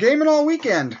while. We're gaming all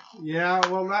weekend. Yeah,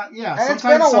 well, And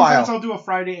sometimes I'll do a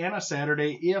Friday and a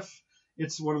Saturday if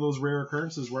it's one of those rare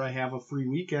occurrences where I have a free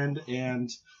weekend, and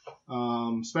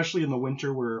especially in the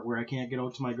winter where I can't get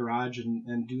out to my garage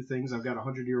and do things. I've got a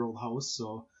 100-year-old house,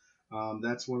 so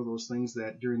that's one of those things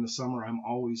that during the summer I'm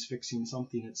always fixing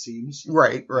something, it seems.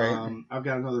 Right. I've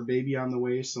got another baby on the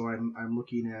way, so I'm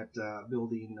looking at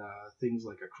building things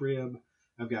like a crib.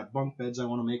 I've got bunk beds I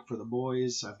want to make for the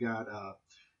boys. I've got,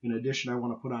 in addition, I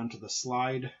want to put onto the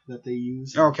slide that they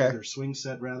use. Okay. Their swing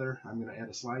set, rather. I'm going to add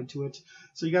a slide to it.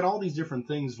 So you got all these different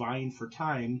things vying for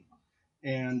time,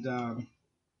 and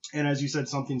as you said,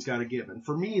 something's got to give. And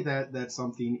for me, that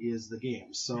something is the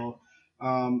games. So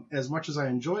as much as I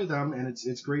enjoy them, and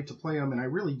it's great to play them, and I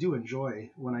really do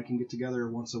enjoy when I can get together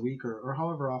once a week or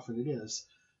however often it is.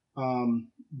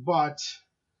 But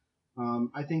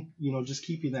I think, just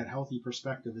keeping that healthy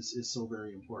perspective is so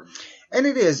very important. And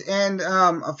it is. And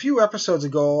a few episodes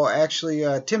ago, actually,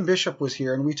 Tim Bishop was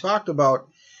here, and we talked about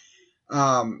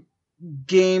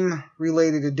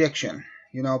game-related addiction,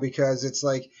 because it's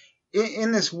like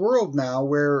in this world now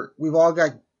where we've all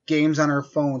got games on our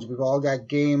phones, we've all got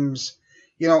games,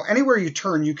 anywhere you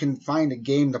turn, you can find a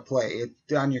game to play.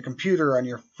 On your computer, on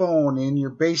your phone, in your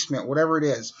basement, whatever it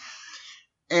is.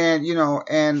 And,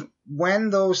 and when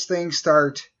those things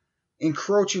start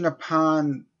encroaching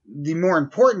upon the more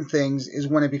important things is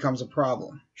when it becomes a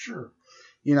problem. Sure.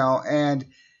 And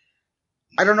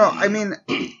I don't know. I mean,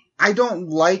 I don't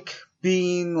like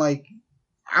being like,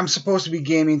 I'm supposed to be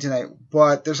gaming tonight,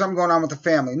 but there's something going on with the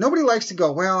family. Nobody likes to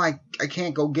go, well, I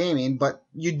can't go gaming, but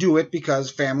you do it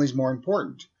because family's more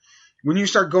important. When you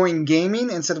start going gaming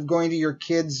instead of going to your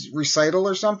kid's recital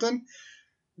or something,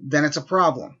 then it's a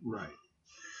problem. Right.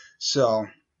 So.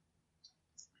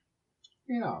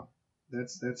 Yeah,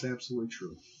 that's absolutely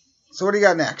true. So what do you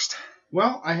got next?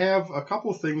 Well, I have a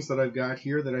couple things that I've got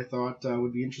here that I thought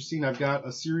would be interesting. I've got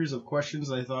a series of questions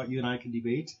that I thought you and I could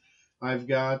debate. I've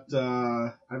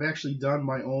actually done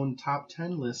my own top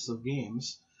 10 lists of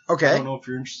games. Okay. I don't know if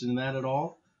you're interested in that at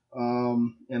all.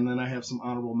 And then I have some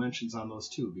honorable mentions on those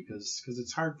too, because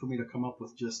it's hard for me to come up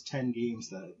with just 10 games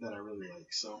that I really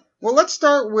like. So. Well, let's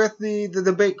start with the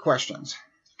debate questions,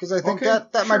 because I think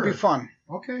that might be fun.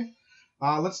 Okay.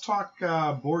 Let's talk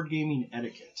board gaming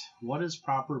etiquette. What is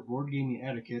proper board gaming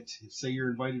etiquette? Say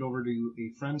you're invited over to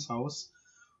a friend's house.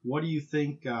 What do you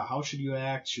think? How should you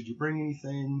act? Should you bring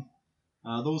anything?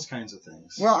 Those kinds of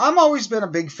things. Well, I've always been a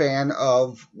big fan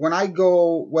of when I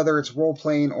go, whether it's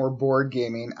role-playing or board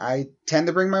gaming, I tend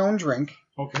to bring my own drink.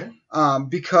 Okay.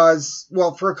 Because,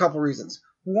 well, for a couple reasons.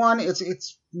 One,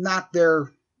 it's not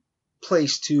their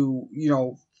place to,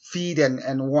 feed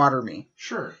and water me.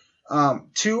 Sure.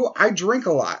 Two, I drink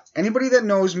a lot. Anybody that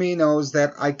knows me knows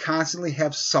that I constantly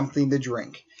have something to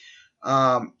drink.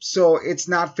 So it's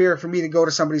not fair for me to go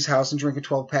to somebody's house and drink a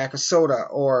 12-pack of soda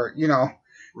or,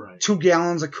 right. 2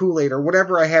 gallons of Kool-Aid or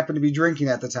whatever I happen to be drinking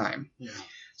at the time. Yeah.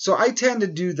 So I tend to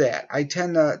do that. I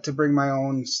tend to bring my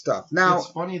own stuff. Now, it's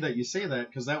funny that you say that,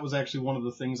 because that was actually one of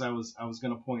the things I was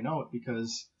going to point out,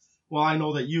 because, well, I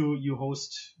know that you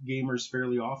host gamers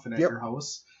fairly often at your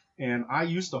house. And I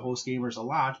used to host gamers a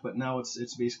lot, but now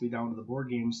it's basically down to the board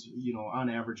games, on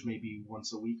average maybe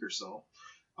once a week or so.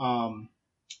 And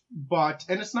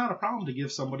it's not a problem to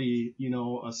give somebody,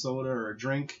 a soda or a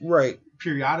drink right.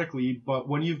 periodically, but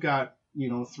when you've got,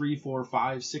 3, 4,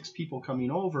 5, 6 people coming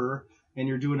over and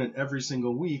you're doing it every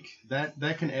single week, that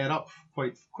can add up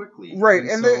quite quickly. Right.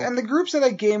 And the groups that I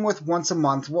game with once a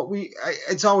month,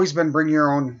 it's always been bring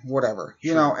your own whatever,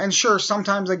 and sure,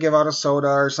 sometimes I give out a soda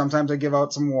or sometimes I give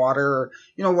out some water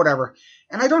or, whatever.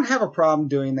 And I don't have a problem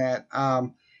doing that.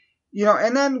 And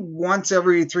then once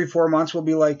every 3-4 months, we'll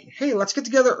be like, hey, let's get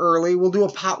together early. We'll do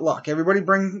a potluck. Everybody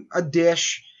bring a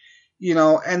dish,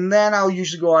 and then I'll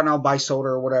usually go out and I'll buy soda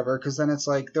or whatever, because then it's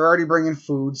like they're already bringing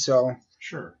food. So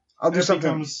sure. I'll do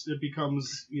something. It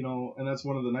becomes, and that's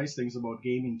one of the nice things about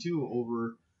gaming too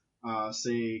over,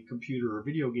 say, computer or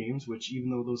video games, which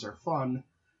even though those are fun,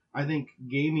 I think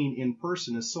gaming in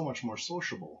person is so much more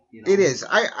sociable. It is.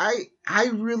 I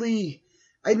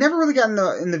never really got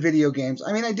in the video games.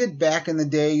 I mean, I did back in the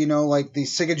day, like the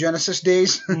Sega Genesis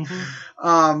days.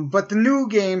 Mm-hmm. But the new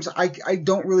games, I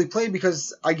don't really play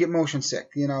because I get motion sick.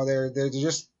 They're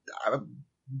just,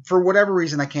 for whatever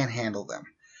reason, I can't handle them.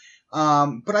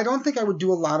 But I don't think I would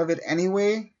do a lot of it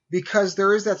anyway, because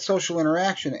there is that social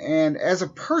interaction. And as a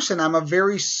person, I'm a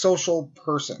very social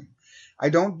person. I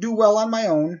don't do well on my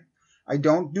own. I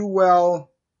don't do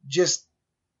well just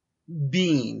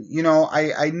being.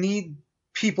 I need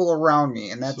people around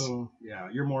me, and that's. So, yeah,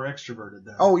 you're more extroverted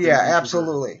then. Oh yeah,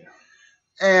 absolutely. Yeah.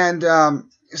 And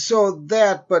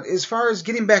but as far as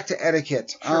getting back to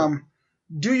etiquette, sure.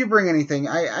 Do you bring anything?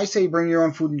 I say bring your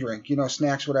own food and drink,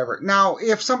 snacks, whatever. Now,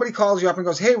 if somebody calls you up and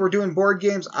goes, hey, we're doing board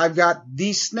games, I've got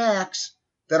these snacks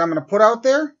that I'm going to put out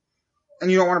there,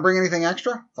 and you don't want to bring anything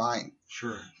extra, fine.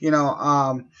 Sure.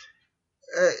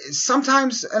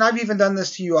 Sometimes, and I've even done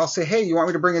this to you, I'll say, hey, you want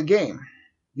me to bring a game?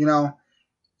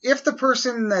 If the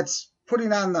person that's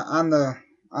putting on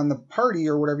the party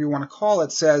or whatever you want to call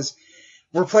it says,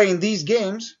 we're playing these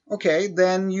games, okay,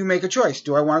 then you make a choice.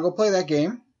 Do I want to go play that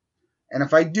game? And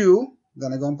if I do,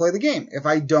 then I go and play the game. If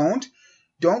I don't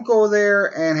go there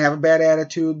and have a bad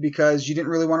attitude because you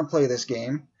didn't really want to play this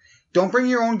game. Don't bring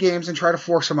your own games and try to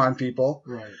force them on people.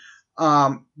 Right.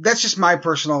 That's just my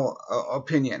personal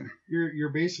opinion.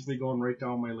 You're basically going right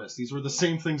down my list. These were the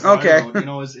same things that I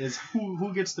wrote, is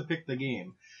who gets to pick the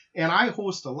game. And I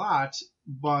host a lot,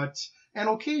 and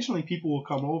occasionally people will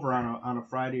come over on a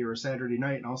Friday or a Saturday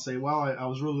night, and I'll say, well, I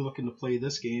was really looking to play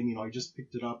this game. I just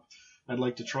picked it up. I'd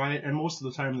like to try it, and most of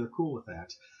the time they're cool with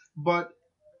that. But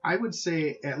I would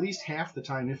say at least half the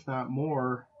time, if not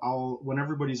more, when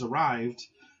everybody's arrived,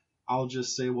 I'll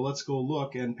just say, well, let's go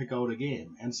look and pick out a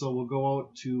game. And so we'll go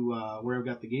out to where I've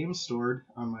got the games stored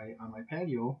on my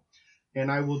patio, and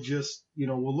I will just,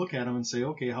 we'll look at them and say,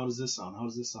 okay, how does this sound? How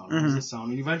does this sound? How does this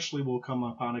sound? And eventually we'll come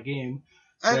upon a game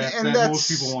that most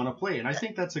people want to play. And I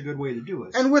think that's a good way to do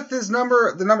it. And with the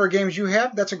number of games you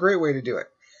have, that's a great way to do it.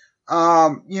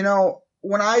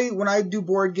 When I do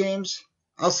board games,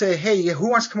 I'll say, hey, who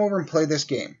wants to come over and play this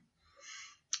game?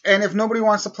 And if nobody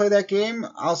wants to play that game,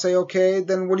 I'll say, okay,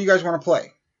 then what do you guys want to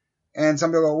play? And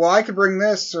somebody will go, well, I could bring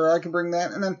this or I can bring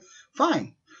that. And then,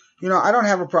 fine. I don't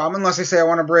have a problem unless they say I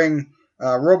want to bring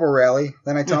Robo Rally.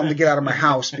 Then I tell them to get out of my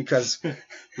house because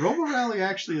Robo Rally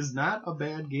actually is not a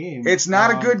bad game. It's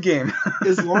not a good game.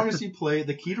 As long as you play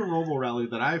the key to Robo Rally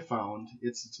that I found,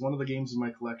 it's one of the games in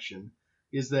my collection,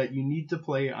 is that you need to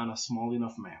play on a small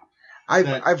enough map.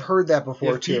 I've heard that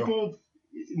before too. People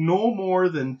no more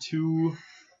than 2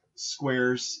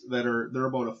 squares they're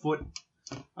about a foot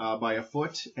by a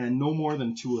foot, and no more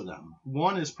than 2 of them.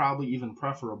 1 is probably even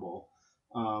preferable,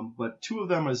 but 2 of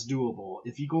them is doable.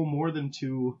 If you go more than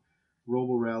 2,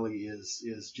 Robo Rally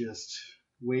is just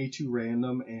way too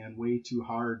random and way too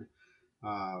hard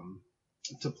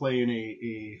to play in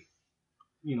a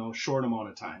short amount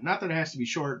of time. Not that it has to be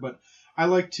short, but I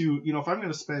like to, if I'm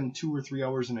going to spend 2 or 3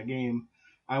 hours in a game,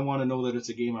 I want to know that it's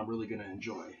a game I'm really going to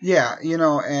enjoy. Yeah,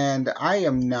 and I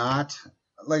am not,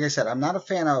 like I said, I'm not a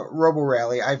fan of Robo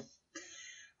Rally.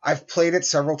 I've played it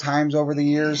several times over the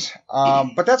years,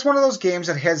 but that's one of those games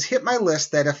that has hit my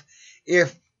list that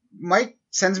if Mike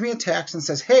sends me a text and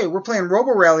says, hey, we're playing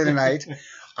Robo Rally tonight,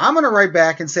 I'm going to write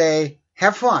back and say,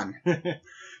 have fun.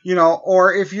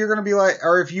 Or if you're going to be like,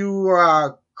 or if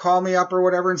you call me up or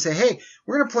whatever and say, hey,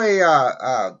 we're going to play,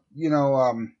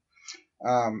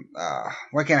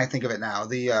 why can't I think of it now?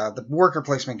 The worker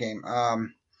placement game.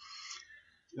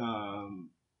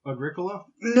 Agricola?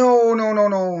 No.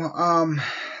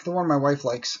 The one my wife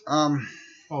likes.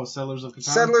 Settlers of Catan?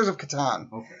 Settlers of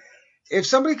Catan. Okay. If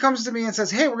somebody comes to me and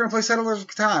says, hey, we're going to play Settlers of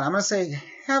Catan, I'm going to say,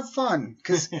 have fun,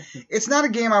 because it's not a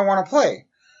game I want to play.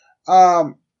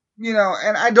 And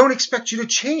I don't expect you to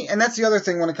change. And that's the other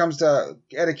thing when it comes to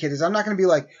etiquette is I'm not going to be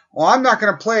like, well, I'm not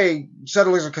going to play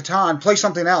Settlers of Catan, play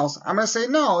something else. I'm going to say,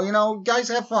 no, guys,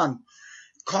 have fun.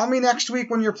 Call me next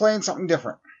week when you're playing something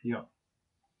different. Yeah.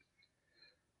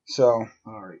 So.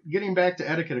 All right. Getting back to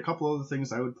etiquette, a couple other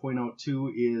things I would point out,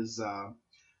 too, is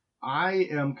I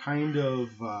am kind of,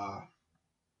 I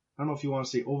don't know if you want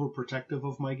to say overprotective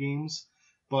of my games,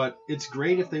 but it's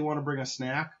great if they want to bring a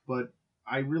snack, but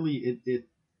I really, it's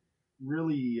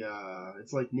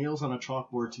like nails on a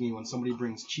chalkboard to me when somebody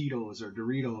brings Cheetos or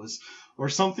Doritos or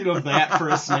something of that for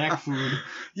a snack food.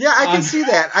 Yeah, I can see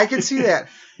that.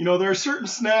 There are certain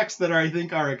snacks that I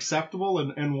think are acceptable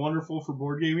and wonderful for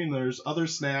board gaming. There's other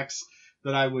snacks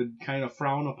that I would kind of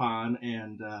frown upon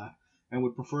and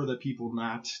would prefer that people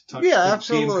not touch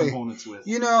game components with.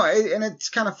 And it's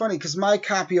kind of funny because my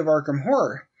copy of Arkham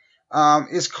Horror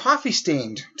is coffee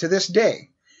stained to this day.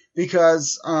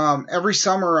 Because every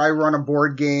summer I run a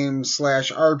board game /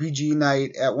 RPG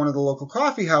night at one of the local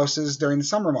coffee houses during the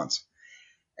summer months.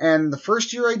 And the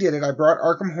first year I did it, I brought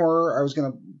Arkham Horror. I was going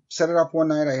to set it up one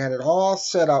night. I had it all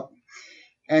set up.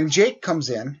 And Jake comes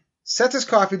in, sets his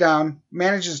coffee down,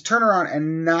 manages to turn around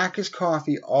and knock his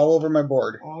coffee all over my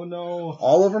board. Oh, no.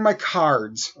 All over my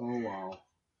cards. Oh, wow.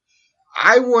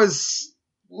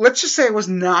 Let's just say I was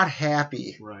not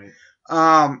happy. Right.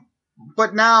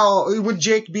 But now, with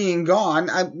Jake being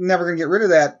gone, I'm never going to get rid of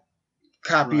that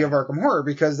copy of Arkham Horror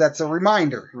because that's a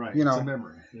reminder. Right, it's a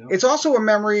memory. Yep. It's also a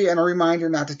memory and a reminder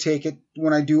not to take it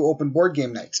when I do open board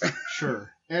game nights.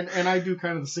 Sure. And I do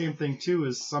kind of the same thing, too,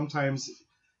 is sometimes,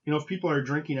 if people are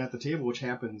drinking at the table, which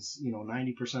happens,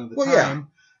 90% of the time,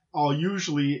 I'll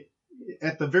usually,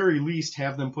 at the very least,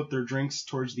 have them put their drinks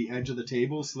towards the edge of the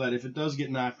table so that if it does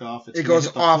get knocked off, it goes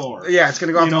hit the off. Floor. Yeah, it's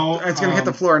going to go off. It's going to hit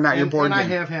the floor, not your board game.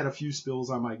 And I have had a few spills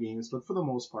on my games, but for the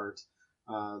most part,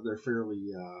 they're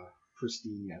fairly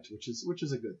pristine yet, which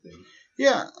is a good thing.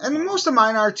 Yeah, and most of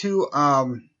mine are too.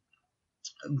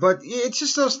 But it's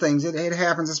just those things. It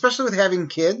happens, especially with having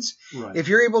kids. Right. If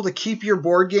you're able to keep your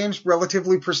board games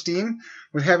relatively pristine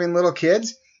with having little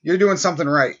kids, you're doing something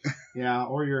right. Yeah,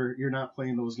 or you're not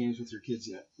playing those games with your kids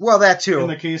yet. Well, that too. In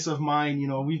the case of mine,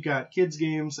 we've got kids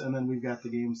games, and then we've got the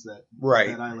games that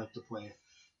I like to play.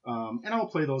 And I'll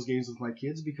play those games with my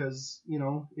kids because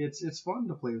it's fun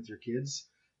to play with your kids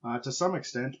to some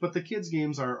extent. But the kids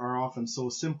games are often so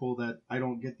simple that I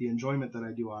don't get the enjoyment that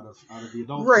I do out of the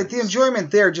adult. Right, games. the enjoyment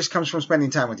there just comes from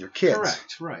spending time with your kids.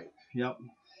 Correct. Right. Yep.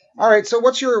 All right. So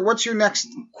what's your next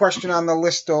question on the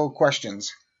list of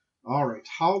questions? All right.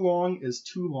 How long is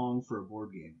too long for a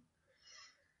board game?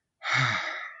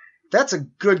 That's a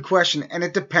good question, and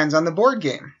it depends on the board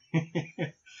game.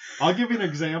 I'll give you an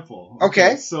example.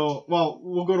 Okay. So,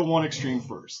 we'll go to one extreme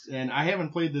first. And I haven't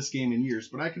played this game in years,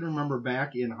 but I can remember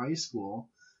back in high school,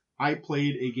 I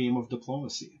played a game of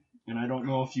Diplomacy. And I don't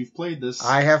know if you've played this.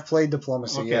 I have played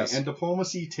Diplomacy, yes. And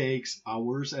Diplomacy takes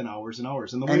hours and hours and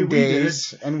hours. And the way and we days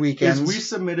did it and weekends. is we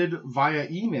submitted via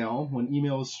email, when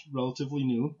email is relatively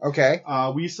new. Okay.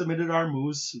 We submitted our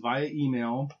moves via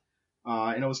email.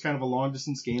 And it was kind of a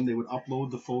long-distance game. They would upload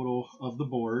the photo of the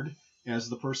board. as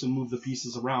the person moved the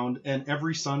pieces around. And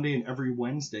every Sunday and every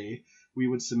Wednesday, we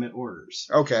would submit orders.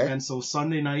 Okay. And so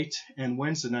Sunday night and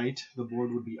Wednesday night, the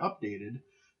board would be updated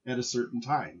at a certain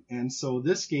time. And so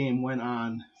this game went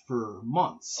on for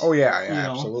months. Oh, yeah, you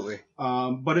know? absolutely.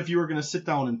 But if you were going to sit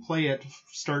down and play it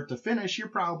start to finish, you're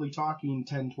probably talking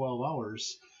 10, 12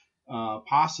 hours,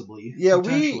 possibly. Yeah,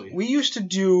 potentially. we used to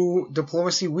do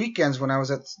diplomacy weekends when I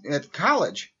was at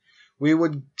college. We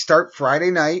would start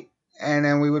Friday night, and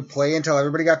then we would play until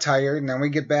everybody got tired, and then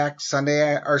we'd get back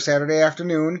Sunday or Saturday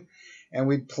afternoon, and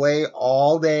we'd play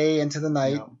all day into the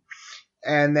night. Yeah.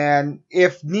 And then,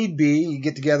 if need be, you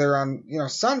get together on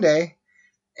Sunday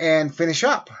and finish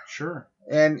up. Sure.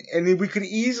 And we could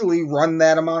easily run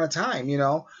that amount of time,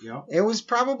 Yeah. It was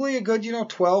probably a good,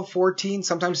 12, 14,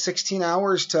 sometimes 16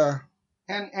 hours to...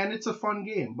 And it's a fun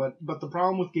game, but the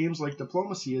problem with games like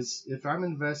Diplomacy is if I'm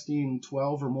investing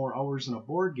 12 or more hours in a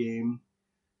board game,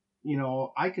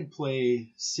 I could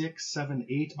play 6, 7,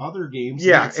 8 other games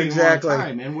in that same amount of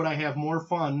time. And would I have more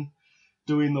fun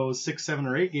doing those 6, 7,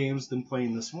 or 8 games than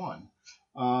playing this one?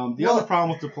 The other problem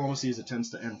with Diplomacy is it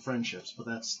tends to end friendships, but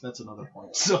that's another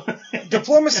point. So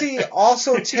Diplomacy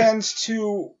also tends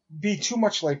to be too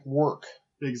much like work.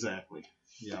 Exactly.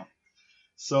 Yeah.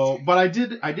 So, but I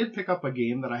did pick up a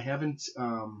game that I haven't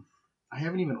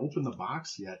even opened the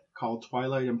box yet, called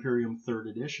Twilight Imperium 3rd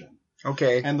Edition.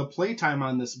 Okay. And the playtime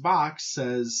on this box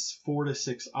says 4 to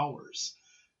 6 hours.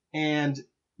 And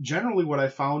generally what I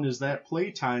found is that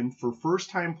playtime for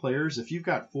first-time players, if you've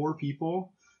got 4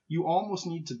 people, you almost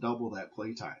need to double that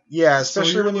playtime. Yeah,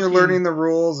 especially when you're learning the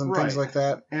rules and things like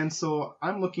that. And so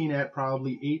I'm looking at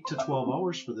probably 8 to 12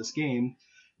 hours for this game.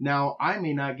 Now, I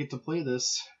may not get to play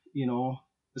this,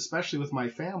 especially with my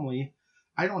family.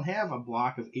 I don't have a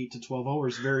block of 8 to 12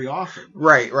 hours very often.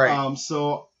 Right.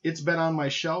 So it's been on my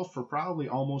shelf for probably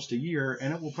almost a year,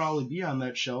 and it will probably be on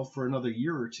that shelf for another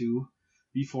year or two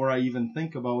before I even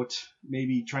think about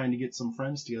maybe trying to get some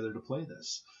friends together to play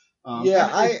this.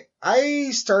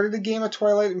 I started a game of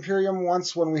Twilight Imperium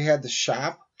once when we had the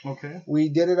shop. Okay. We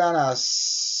did it on a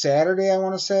Saturday, I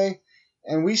want to say.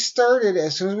 And we started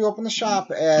as soon as we opened the shop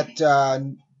at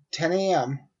 10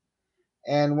 a.m.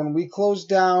 And when we closed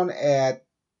down at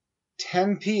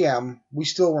 10 p.m., we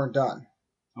still weren't done.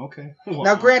 Okay. Wow.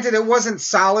 Now, granted, it wasn't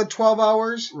solid 12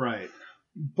 hours. Right.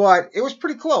 But it was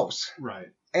pretty close. Right.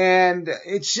 And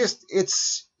it's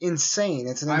insane.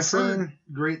 It's an insane... I've heard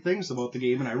great things about the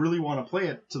game, and I really want to play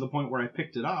it to the point where I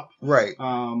picked it up. Right.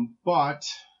 But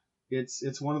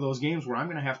it's one of those games where I'm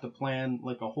going to have to plan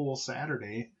like a whole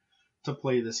Saturday to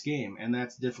play this game, and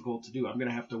that's difficult to do. I'm going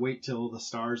to have to wait till the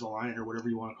stars align, or whatever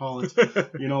you want to call it.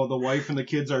 The wife and the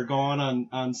kids are gone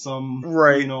on some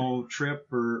trip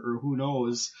or who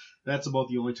knows. That's about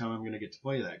the only time I'm going to get to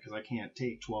play that, because I can't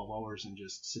take 12 hours and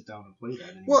just sit down and play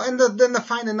that anymore. Well, and then to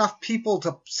find enough people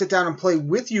to sit down and play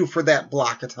with you for that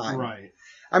block of time. Right.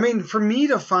 I mean, for me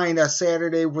to find a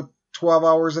Saturday with 12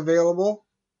 hours available...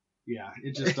 Yeah,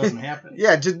 it just doesn't happen.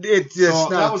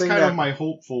 That was kind of my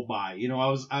hopeful buy.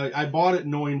 I bought it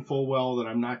knowing full well that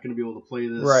I'm not going to be able to play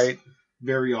this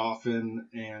very often,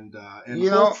 and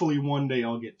hopefully one day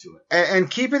I'll get to it. And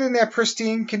keep it in that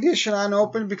pristine condition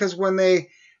unopened, because when they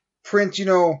print,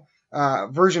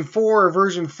 version 4 or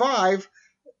version 5,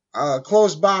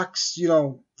 closed box,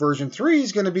 version 3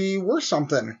 is going to be worth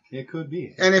something. It could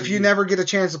be. And if you never get a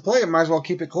chance to play it, might as well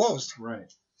keep it closed.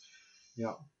 Right.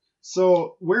 Yeah.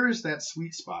 So where is that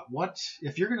sweet spot? What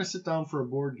if you're going to sit down for a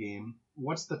board game?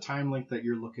 What's the time length that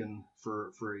you're looking for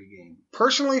a game?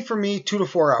 Personally, for me, 2 to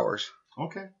 4 hours.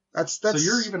 Okay. That's. So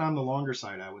you're even on the longer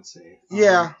side, I would say.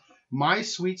 Yeah. My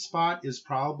sweet spot is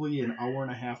probably an hour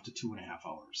and a half to 2.5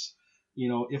 hours.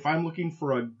 If I'm looking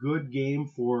for a good game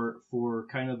for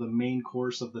kind of the main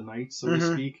course of the night, so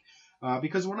to speak,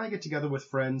 because when I get together with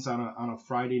friends on a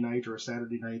Friday night or a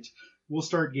Saturday night, we'll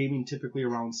start gaming typically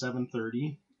around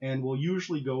 7:30. And we'll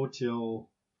usually go till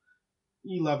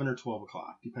 11 or 12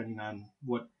 o'clock, depending on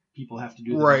what people have to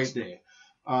do the next day.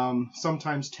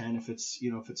 Sometimes 10 if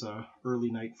it's a early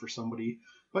night for somebody.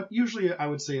 But usually I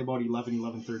would say about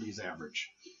 11:30 is average.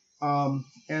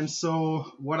 And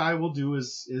so what I will do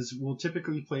is we'll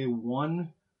typically play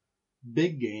one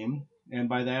big game. And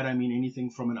by that, I mean anything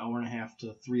from an hour and a half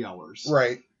to 3 hours.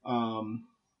 Right.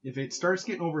 If it starts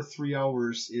getting over 3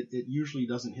 hours, it usually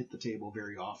doesn't hit the table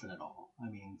very often at all.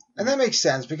 And that makes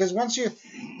sense, because once if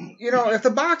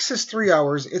the box is 3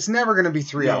 hours, it's never going to be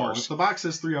 3 hours. If the box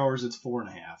is 3 hours, it's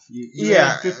 4.5.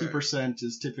 50%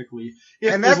 is typically,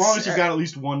 as long as you've got at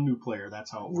least one new player, that's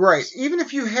how it works. Right. Even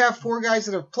if you have 4 guys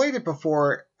that have played it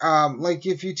before, like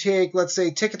if you take, let's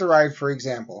say, Ticket to Ride, for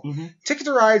example. Mm-hmm. Ticket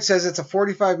to Ride says it's a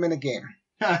 45-minute game.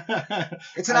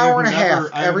 It's an hour and a half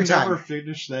every time. I've never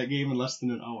finished that game in less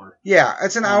than an hour. Yeah,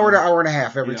 it's an hour to hour and a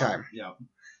half every time. Yeah.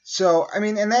 So, I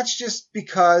mean, and that's just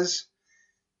because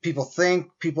people think,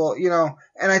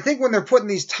 and I think when they're putting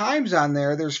these times on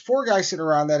there, there's 4 guys sitting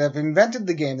around that have invented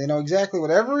the game. They know exactly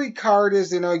what every card is.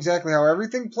 They know exactly how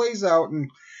everything plays out.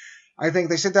 And I think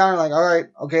they sit down and like, all right,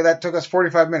 okay, that took us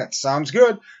 45 minutes. Sounds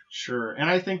good. Sure. And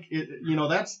I think,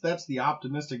 that's the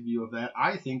optimistic view of that.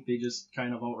 I think they just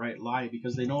kind of outright lie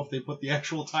because they know if they put the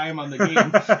actual time on the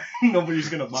game, nobody's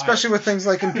going to buy it. Especially with things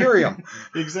like Imperium.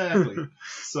 Exactly.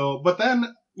 So, but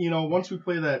then, once we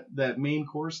play that main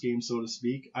course game, so to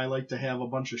speak, I like to have a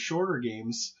bunch of shorter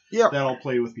games that I'll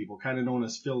play with people, kind of known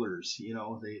as fillers.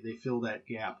 They fill that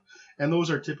gap. And those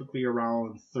are typically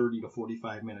around 30 to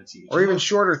 45 minutes each. Or even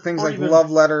shorter, things like love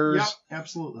letters. Yep,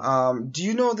 absolutely. Do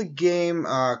you know the game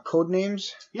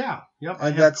Codenames? Yeah, yep.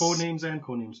 I have Codenames and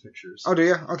Codenames pictures. Oh, do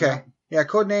you? Okay. Yeah,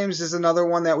 Codenames is another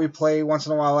one that we play once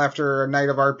in a while after a night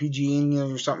of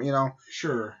RPGing or something,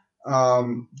 Sure.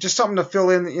 Just something to fill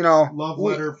in, Love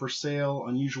Letter, For Sale,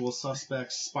 Unusual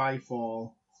Suspects,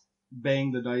 Spyfall,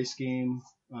 Bang the Dice Game.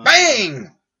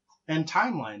 Bang! And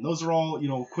Timeline. Those are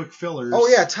all, quick fillers. Oh,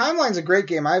 yeah, Timeline's a great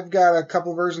game. I've got a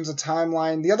couple versions of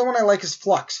Timeline. The other one I like is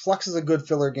Flux. Flux is a good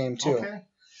filler game, too. Okay.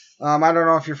 I don't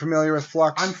know if you're familiar with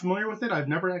Flux. I'm familiar with it. I've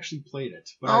never actually played it.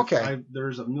 But okay.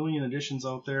 There's a million editions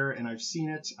out there, and I've seen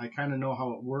it. I kind of know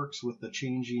how it works with the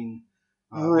changing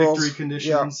victory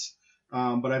conditions.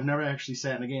 But I've never actually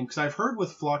sat in a game. Because I've heard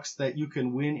with Flux that you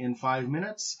can win in 5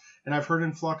 minutes, and I've heard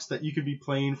in Flux that you could be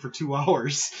playing for 2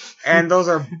 hours. And those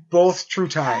are both true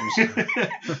times.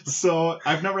 So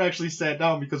I've never actually sat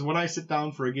down, because when I sit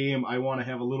down for a game, I want to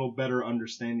have a little better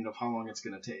understanding of how long it's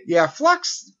going to take. Yeah,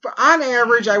 Flux, on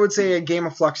average, I would say a game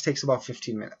of Flux takes about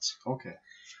 15 minutes. Okay.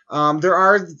 There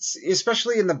are,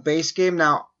 especially in the base game,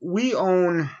 now, we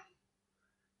own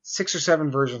 6 or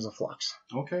 7 versions of Flux.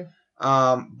 Okay.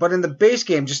 But in the base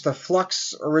game, just the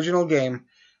Flux original game,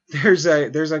 there's a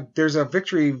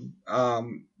victory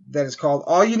that is called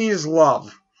All You Need Is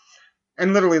Love,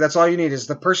 and literally that's all you need is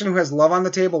the person who has love on the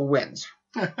table wins.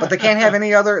 But they can't have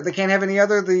any other. They can't have any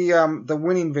other the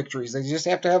winning victories. They just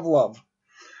have to have love.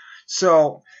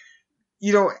 So,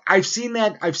 I've seen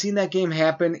that game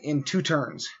happen in 2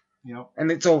 turns. Yep.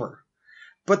 And it's over.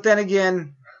 But then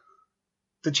again,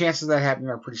 the chances of that happening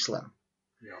are pretty slim.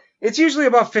 It's usually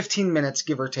about 15 minutes,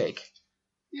 give or take.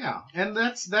 Yeah, and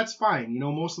that's fine.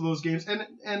 Most of those games,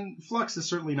 and Flux is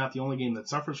certainly not the only game that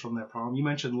suffers from that problem. You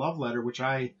mentioned Love Letter, which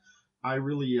I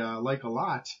really like a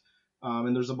lot,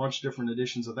 and there's a bunch of different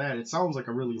editions of that. It sounds like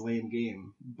a really lame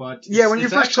game, but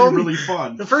it's actually really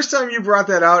fun. The first time you brought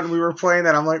that out and we were playing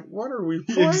that, I'm like, what are we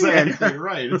playing? Exactly,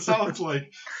 right. It sounds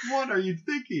like, what are you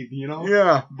thinking,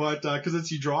 Yeah. But, because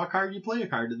it's you draw a card, you play a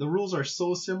card. The rules are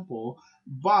so simple.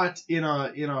 But in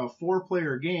a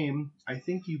 4-player game, I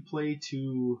think you play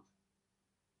to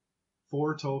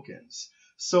 4 tokens.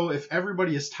 So if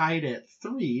everybody is tied at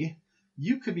 3,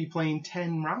 you could be playing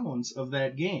 10 rounds of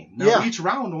that game. Now, each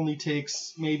round only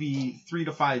takes maybe 3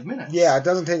 to 5 minutes. Yeah, it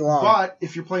doesn't take long. But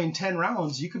if you're playing 10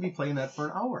 rounds, you could be playing that for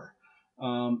an hour.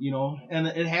 And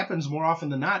it happens more often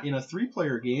than not in a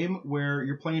 3-player game where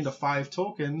you're playing to 5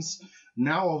 tokens.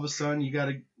 Now all of a sudden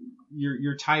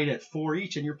you're tied at 4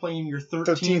 each, and you're playing your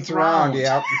 13th round.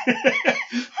 Yeah.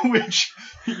 Which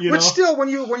still, when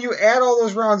you add all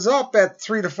those rounds up at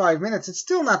 3 to 5 minutes, it's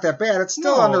still not that bad. It's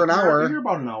still under an hour. You're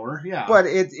about an hour, yeah. But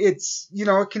it's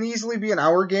it can easily be an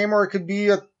hour game, or it could be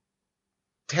a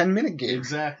 10-minute game.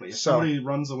 Exactly. If somebody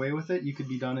runs away with it, you could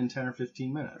be done in 10 or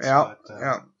 15 minutes. Yeah.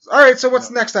 All right. So what's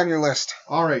next on your list?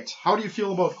 All right. How do you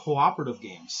feel about cooperative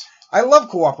games? I love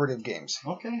cooperative games.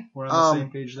 Okay, we're on the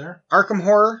same page there. Arkham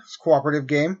Horror is a cooperative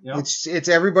game. Yep. It's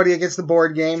everybody against the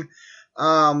board game.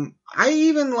 I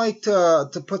even like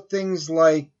to put things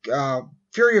like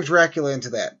Fury of Dracula into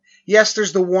that. Yes,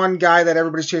 there's the one guy that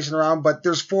everybody's chasing around, but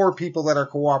there's 4 people that are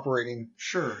cooperating.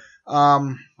 Sure.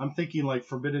 I'm thinking like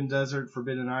Forbidden Desert,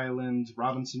 Forbidden Island,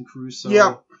 Robinson Crusoe.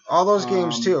 Yeah, all those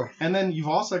games too. And then you've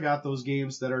also got those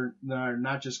games that are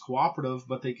not just cooperative,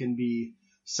 but they can be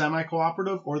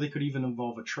semi-cooperative, or they could even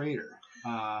involve a trader.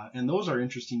 And those are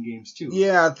interesting games too.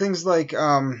 Yeah, things like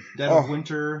Dead of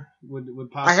Winter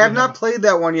would possibly. I have not played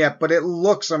that one yet, but it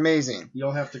looks amazing.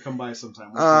 You'll have to come by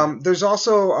sometime. There's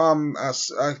also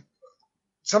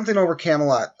something over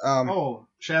Camelot.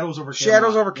 Shadows over Camelot.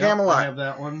 Shadows over Camelot. I have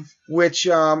that one. Which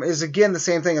is again the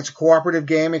same thing. It's a cooperative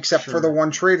game, except for the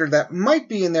one trader that might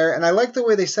be in there. And I like the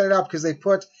way they set it up, because they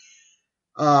put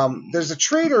there's a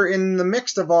trader in the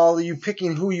mix of all you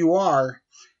picking who you are,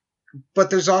 but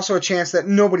there's also a chance that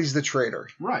nobody's the trader.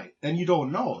 Right, and you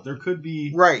don't know. There could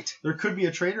be There could be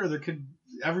a trader.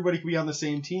 everybody could be on the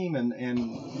same team, and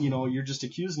you're just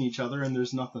accusing each other, and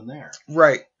there's nothing there.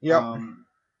 Right. Yep.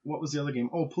 What was the other game?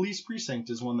 Oh, Police Precinct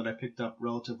is one that I picked up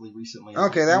relatively recently.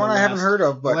 Okay, that one I haven't heard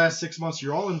of. But the last 6 months,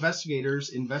 you're all investigators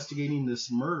investigating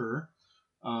this murder,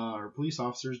 or police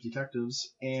officers,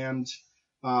 detectives, and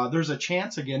there's a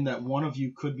chance again that one of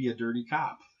you could be a dirty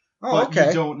cop. Oh, but okay.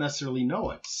 you don't necessarily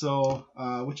know it. So,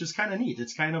 which is kind of neat.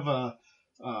 It's kind of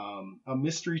a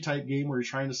mystery type game where you're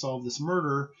trying to solve this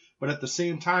murder, but at the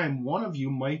same time, one of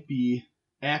you might be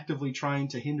actively trying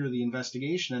to hinder the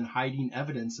investigation and hiding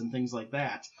evidence and things like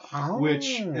that. Oh.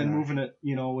 And moving it,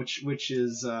 which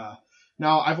is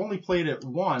now I've only played it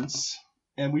once,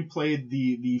 and we played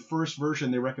the first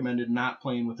version. They recommended not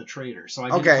playing with a traitor, so I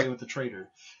didn't play with the traitor,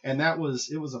 and it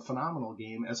was a phenomenal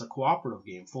game as a cooperative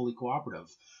game, fully cooperative.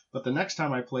 But the next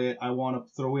time I play it, I want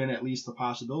to throw in at least the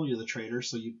possibility of the traitor.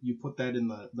 So you put that in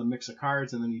the mix of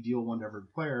cards, and then you deal one to every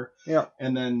player. Yeah.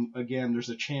 And then, again, there's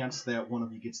a chance that one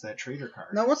of you gets that traitor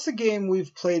card. Now, what's the game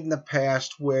we've played in the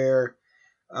past where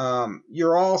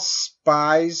you're all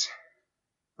spies?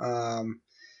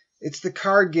 It's the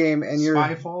card game, and you're...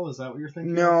 Spyfall? Is that what you're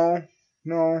thinking? No.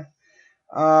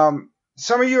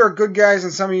 Some of you are good guys,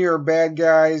 and some of you are bad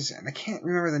guys, and I can't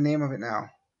remember the name of it now.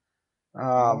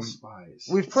 Spies.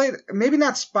 We've played, maybe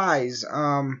not spies,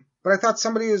 but I thought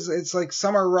it's like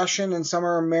some are Russian and some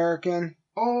are American.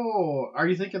 Oh, are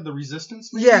you thinking the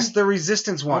Resistance? Maybe? Yes, the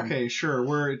Resistance one. Okay, sure.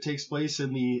 Where it takes place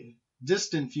in the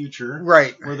distant future.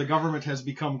 Right. Where the government has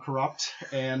become corrupt,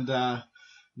 and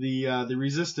the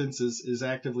Resistance is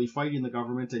actively fighting the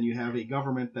government, and you have a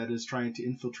government that is trying to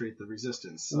infiltrate the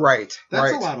Resistance. So right.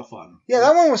 That's a lot of fun. Yeah,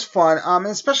 that one was fun. And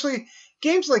especially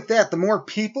games like that, the more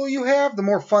people you have, the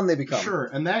more fun they become. Sure,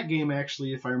 and that game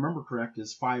actually, if I remember correct,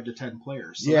 is 5 to 10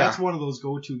 players. So yeah. That's one of those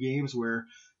go-to games where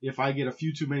if I get a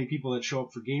few too many people that show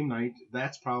up for game night,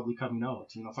 that's probably coming out.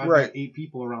 If I've got 8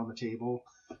 people around the table,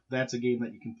 that's a game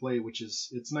that you can play,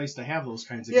 it's nice to have those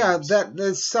kinds of games. Yeah,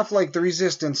 that's stuff like the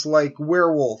Resistance, like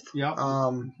Werewolf. Yeah.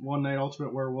 One Night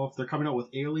Ultimate Werewolf. They're coming out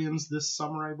with Aliens this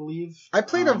summer, I believe. I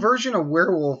played a version of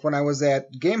Werewolf when I was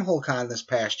at GameholeCon this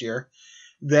past year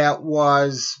that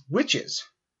was witches.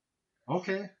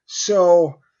 Okay.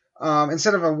 So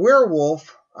instead of a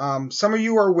werewolf, some of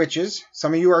you are witches,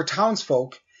 some of you are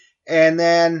townsfolk, and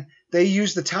then they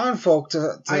use the townfolk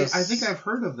to I think I've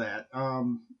heard of that.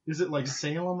 Is it like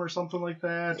Salem or something like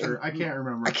that? Or I can't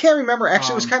remember. I can't remember.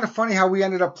 Actually, it was kind of funny how we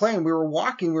ended up playing. We were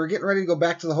walking. We were getting ready to go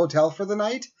back to the hotel for the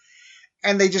night,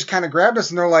 and they just kind of grabbed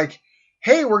us, and they're like,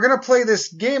 hey, we're going to play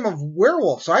this game of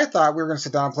Werewolf. So I thought we were going to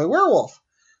sit down and play Werewolf.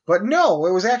 But no,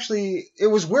 it was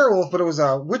Werewolf, but it was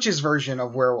a witch's version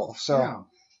of Werewolf. So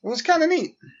It was kind of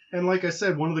neat. And like I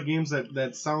said, one of the games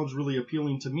that sounds really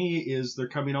appealing to me is they're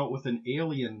coming out with an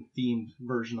alien-themed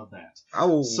version of that.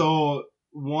 Oh. So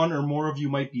one or more of you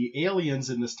might be aliens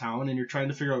in this town, and you're trying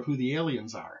to figure out who the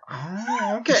aliens are.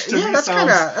 Oh, okay. Yeah, that's kind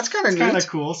of neat. Kind of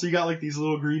cool. So you got like these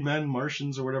little green men,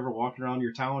 Martians or whatever, walking around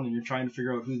your town, and you're trying to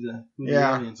figure out who the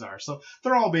aliens are. So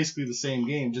they're all basically the same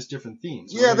game, just different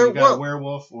themes. Yeah, you got a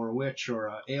werewolf or a witch or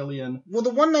an alien. Well, the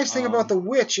one nice thing about the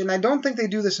witch, and I don't think they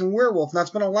do this in Werewolf. Now it's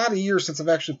been a lot of years since I've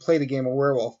actually played a game of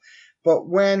Werewolf, but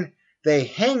when they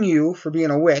hang you for being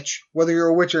a witch, whether you're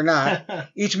a witch or not.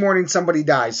 Each morning somebody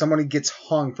dies. Somebody gets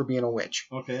hung for being a witch.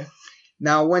 Okay.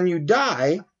 Now, when you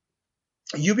die,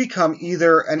 you become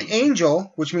either an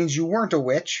angel, which means you weren't a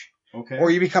witch, or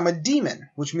you become a demon,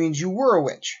 which means you were a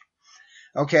witch.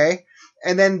 Okay?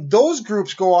 And then those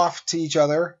groups go off to each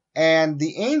other, and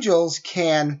the angels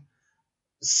can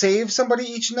save somebody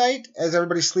each night as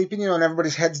everybody's sleeping, and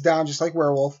everybody's heads down, just like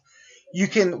Werewolf.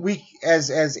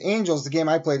 As angels, the game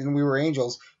I played and we were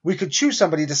angels, we could choose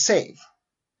somebody to save.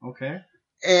 Okay.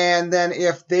 And then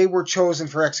if they were chosen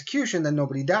for execution, then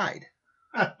nobody died.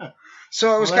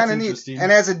 So it was kind of neat. And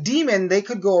as a demon, they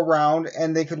could go around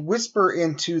and they could whisper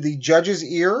into the judge's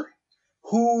ear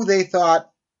who they thought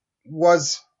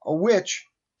was a witch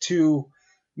to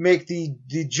make the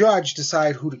judge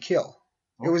decide who to kill.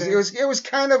 Okay. It was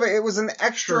kind of an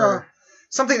extra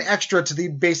something extra to the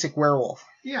basic Werewolf.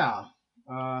 Yeah.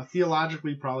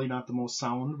 Theologically, probably not the most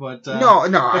sound, but no,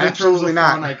 but absolutely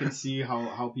not. Fun, I can see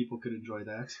how people could enjoy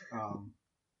that.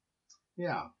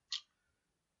 Yeah.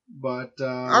 But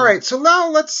all right, so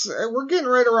now we're getting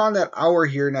right around that hour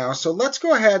here now. So let's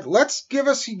go ahead. Let's give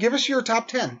us your top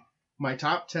 10. My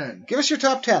top 10. Give us your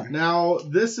top 10. Now,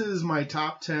 this is my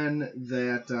top 10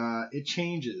 that it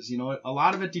changes. A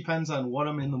lot of it depends on what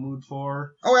I'm in the mood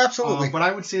for. Oh, absolutely. But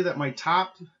I would say that my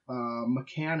top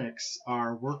mechanics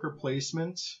are worker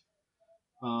placement,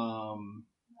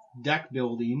 deck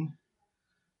building,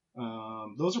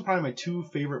 Those are probably my two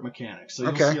favorite mechanics. So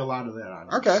you'll Okay. see a lot of that on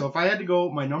it. Okay. So if I had to go,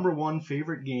 my number one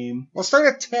favorite game. Well, start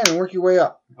at 10 and work your way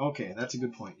up. Okay, that's a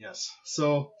good point. Yes.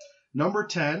 So number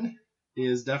 10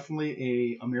 is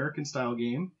definitely a American style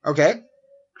game Okay.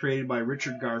 created by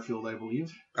Richard Garfield, I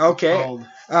believe. Okay. Called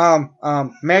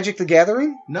Magic the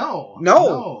Gathering?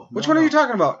 No. Which one are you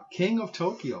talking about? King of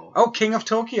Tokyo. Oh, King of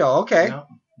Tokyo. Okay.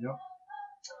 Yep.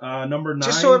 Number 9.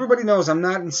 Just so everybody knows, I'm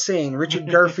not insane. Richard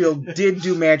Garfield did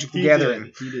do Magic the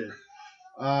Gathering. He did.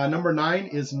 Number 9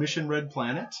 is Mission Red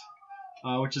Planet,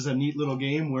 which is a neat little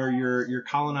game where you're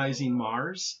colonizing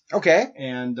Mars. Okay.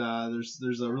 And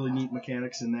there's a really neat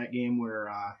mechanics in that game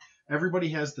where everybody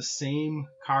has the same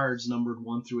cards numbered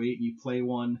 1 through 8, and you play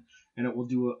one, and it will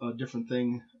do a different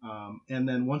thing. And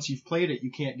then once you've played it,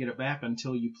 you can't get it back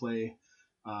until you play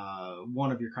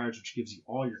one of your cards, which gives you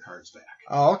all your cards back.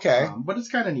 Oh, okay. But it's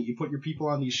kind of neat. You put your people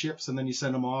on these ships, and then you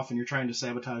send them off, and you're trying to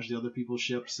sabotage the other people's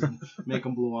ships and make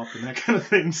them blow up and that kind of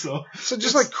thing. So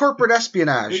just like corporate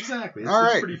espionage. Exactly. All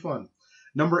right. It's pretty fun.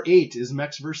 Number 8 is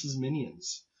Mechs vs.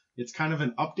 Minions. It's kind of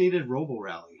an updated Robo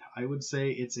Rally. I would say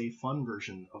it's a fun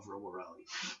version of Robo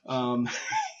Rally.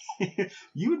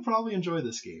 You would probably enjoy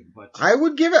this game, but I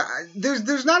would give it.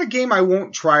 There's not a game I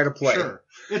won't try to play. Sure,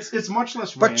 it's much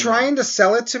less. But random. trying to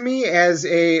sell it to me as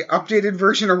a updated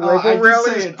version of Robo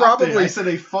Rally is probably. I said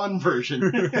a fun version.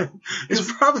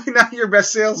 It's probably not your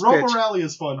best sales Robo pitch. Rally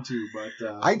is fun too, but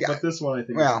this one I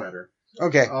think is better.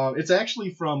 Okay. It's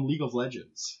actually from League of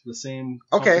Legends, the same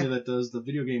company that does the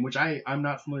video game, which I'm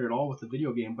not familiar at all with the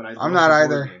video game, but I'm not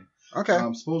either. Game. Okay.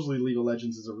 Supposedly League of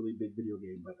Legends is a really big video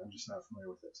game, but I'm just not familiar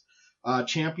with it.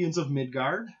 Champions of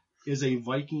Midgard is a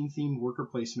Viking-themed worker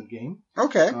placement game.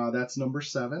 Okay. That's number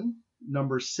 7.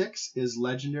 Number 6 is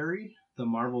Legendary, the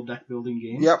Marvel deck building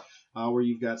game. Yep. Where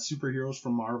you've got superheroes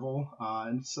from Marvel,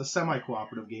 and it's a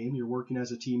semi-cooperative game. You're working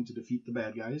as a team to defeat the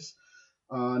bad guys.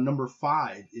 Number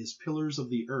 5 is Pillars of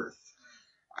the Earth.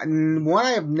 One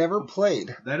I have never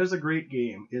played. That is a great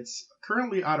game. It's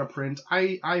currently out of print.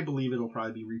 I believe it'll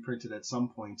probably be reprinted at some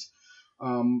point.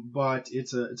 But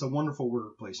it's a wonderful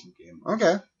worker placement game.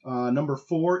 Okay. Number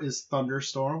 4 is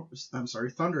Thunderstone.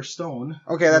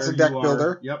 Okay, that's a deck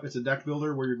builder. Yep, it's a deck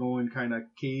builder where you're going kind of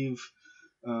cave,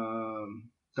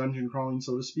 dungeon crawling,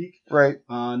 so to speak. Right.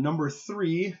 Number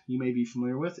 3, you may be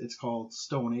familiar with. It's called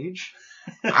Stone Age.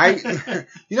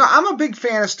 I'm a big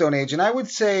fan of Stone Age, and I would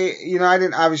say, I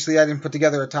didn't put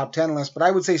together a top 10 list, but I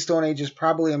would say Stone Age is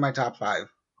probably in my top 5.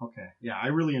 Okay. Yeah, I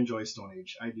really enjoy Stone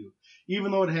Age. I do.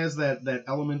 Even though it has that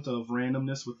element of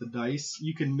randomness with the dice,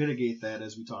 you can mitigate that,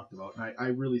 as we talked about. And I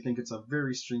really think it's a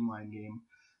very streamlined game.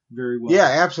 Very well. Yeah,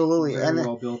 absolutely. Very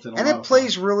well built. And it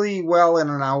plays really well in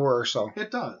an hour or so.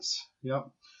 It does. Yep.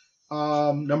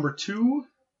 Number 2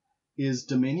 is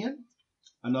Dominion,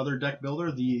 another deck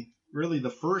builder. The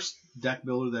first deck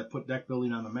builder that put deck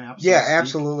building on the map. Yeah,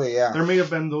 absolutely. Yeah. There may have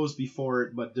been those before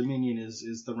it, but Dominion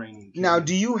is the reigning king. Now,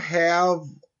 do you have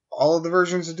all of the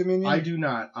versions of Dominion? I do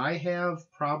not. I have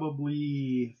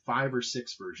probably 5 or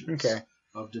 6 versions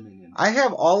of Dominion. I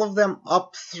have all of them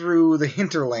up through the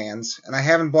Hinterlands, and I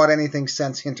haven't bought anything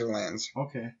since Hinterlands.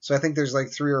 Okay. So I think there's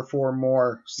like 3 or 4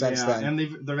 more since then. And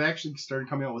they've actually started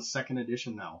coming out with 2nd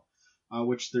edition now.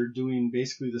 Which they're doing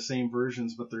basically the same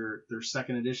versions, but they're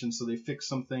 2nd edition. So they fixed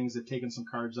some things. They've taken some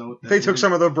cards out. They took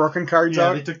some of the broken cards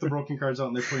out? Yeah, they took the broken cards out,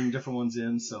 and they're putting different ones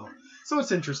in. So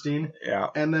it's interesting. Yeah.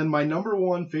 And then my number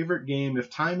 1 favorite game, if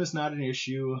time is not an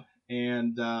issue,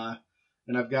 and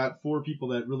I've got 4 people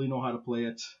that really know how to play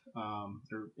it,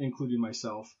 including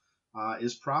myself,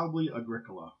 is probably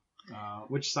Agricola,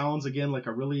 which sounds, again, like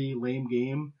a really lame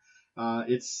game.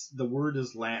 The word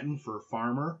is Latin for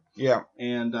farmer. Yeah.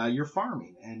 And you're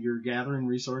farming, and you're gathering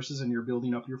resources, and you're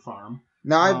building up your farm.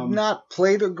 Now, I've not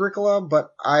played Agricola, but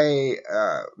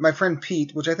my friend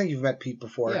Pete, which I think you've met Pete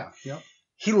before. Yeah.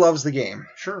 He loves the game.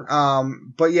 Sure.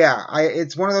 But yeah,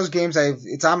 it's one of those games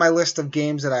it's on my list of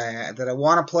games that I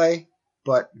want to play,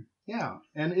 but. Yeah,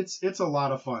 and it's a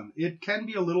lot of fun. It can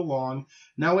be a little long.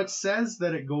 Now, it says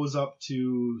that it goes up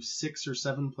to 6 or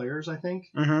 7 players, I think.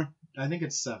 Mm-hmm. I think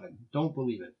it's 7. Don't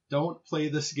believe it. Don't play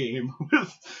this game.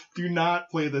 Do not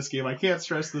play this game. I can't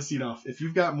stress this enough. If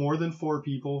you've got more than 4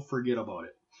 people, forget about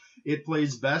it. It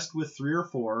plays best with 3 or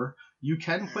 4. You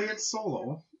can play it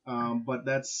solo. But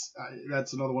that's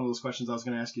another one of those questions I was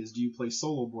going to ask you is, do you play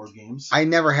solo board games? I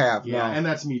never have. Yeah, no. And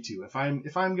that's me too. If I'm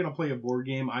going to play a board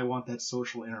game, I want that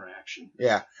social interaction.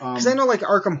 Yeah, because I know like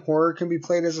Arkham Horror can be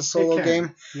played as a solo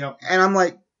game. Yep. And I'm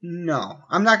like, no,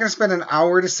 I'm not going to spend an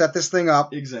hour to set this thing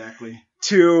up. Exactly.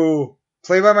 To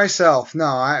Play by myself. No,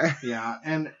 Yeah,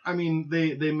 and I mean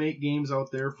they make games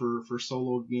out there for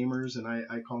solo gamers, and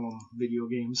I call them video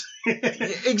games.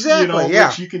 Exactly.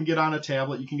 Which you can get on a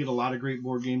tablet. You can get a lot of great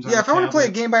board games. Yeah, if I want to play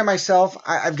a game by myself,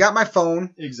 I've got my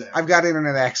phone. Exactly. I've got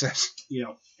internet access.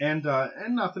 Yeah, and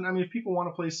nothing. I mean, if people want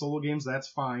to play solo games, that's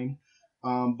fine.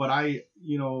 But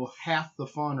half the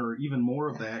fun, or even more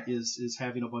of that, is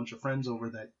having a bunch of friends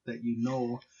over that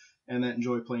and that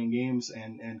enjoy playing games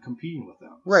and competing with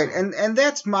them. Right, So, and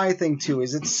that's my thing too,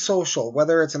 is it's social,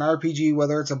 whether it's an RPG,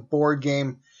 whether it's a board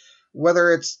game,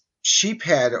 whether it's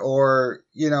Sheephead or,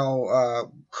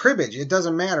 cribbage, it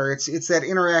doesn't matter. It's that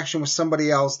interaction with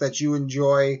somebody else that you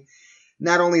enjoy,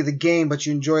 not only the game, but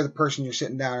you enjoy the person you're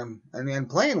sitting down and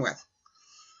playing with.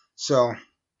 So,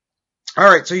 all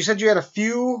right, so you said you had a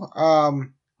few...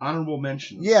 honorable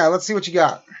mentions. Yeah, let's see what you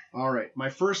got. All right,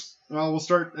 we'll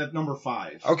start at number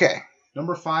 5. Okay.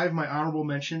 Number 5, my honorable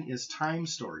mention is Time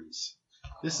Stories.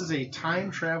 This is a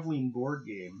time-traveling board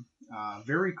game.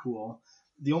 Very cool.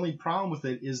 The only problem with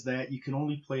it is that you can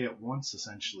only play it once,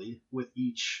 essentially, with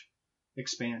each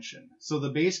expansion. So the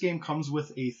base game comes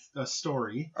with a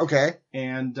story. Okay.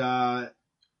 And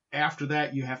after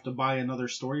that, you have to buy another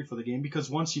story for the game, because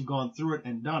once you've gone through it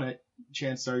and done it,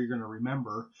 chances are you're going to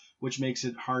remember, which makes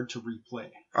it hard to replay.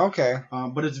 Okay.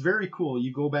 But it's very cool.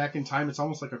 You go back in time. It's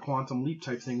almost like a Quantum Leap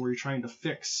type thing where you're trying to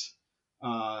fix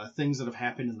things that have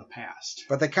happened in the past.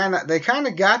 But they kind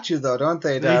of got you though, don't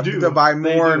they? They do. To buy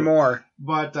more and more.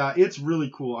 But it's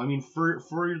really cool. I mean, for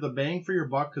the bang for your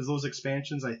buck, because those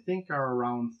expansions I think are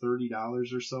around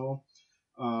 $30 or so.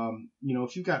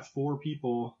 If you've got 4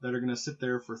 people that are going to sit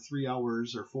there for 3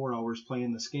 hours or 4 hours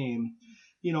playing this game,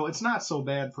 it's not so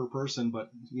bad per person,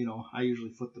 but I usually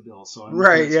foot the bill, so I'm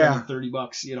spending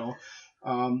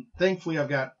 $30. Thankfully, I've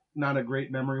got not a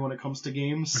great memory when it comes to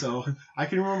games, so I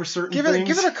can remember certain things.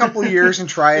 Give it a couple of years and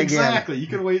try again. Exactly. You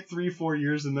can wait 3-4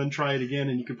 years and then try it again,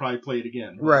 and you could probably play it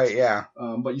again. Right. Yeah.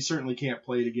 But you certainly can't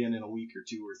play it again in a week or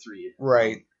 2 or 3.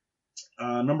 Right.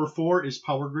 Number 4 is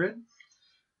Power Grid.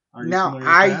 Now,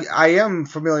 I am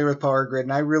familiar with Power Grid,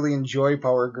 and I really enjoy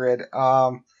Power Grid.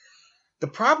 The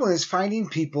problem is finding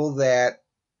people that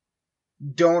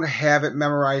don't have it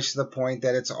memorized to the point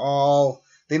that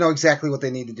they know exactly what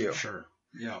they need to do. Sure.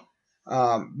 Yeah.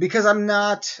 Because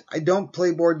I don't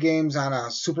play board games on a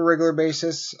super regular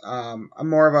basis. I'm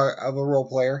more of a role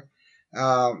player.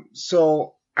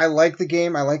 So I like the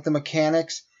game. I like the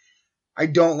mechanics. I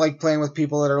don't like playing with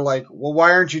people that are like, well,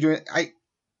 why aren't you doing it?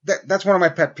 That's one of my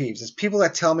pet peeves, is people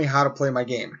that tell me how to play my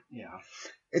game. Yeah.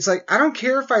 It's like, I don't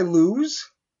care if I lose.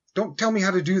 Don't tell me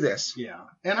how to do this. Yeah.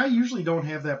 And I usually don't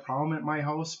have that problem at my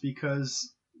house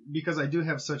because I do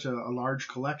have such a large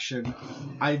collection.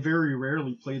 I very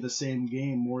rarely play the same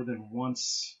game more than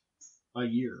once a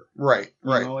year. Right.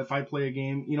 If I play a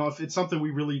game, if it's something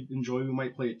we really enjoy, we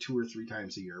might play it 2 or 3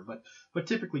 times a year. But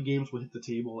typically games will hit the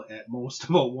table at most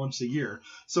about once a year.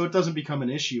 So it doesn't become an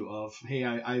issue of, hey,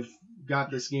 I've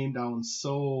got this game down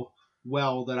so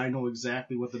well that I know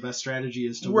exactly what the best strategy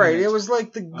is to win. It was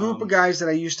like the group of guys that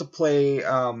I used to play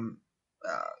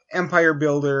Empire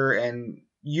Builder and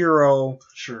Euro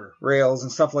Rails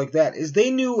and stuff like that, is they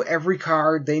knew every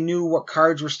card, they knew what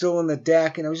cards were still in the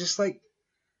deck, and it was just like,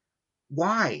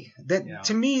 why?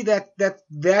 To me, that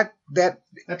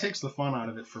takes the fun out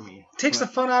of it for me. Takes the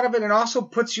fun out of it, and also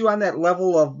puts you on that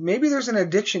level of maybe there's an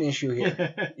addiction issue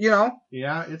here.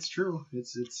 Yeah, it's true.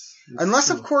 It's unless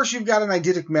true. Of course you've got an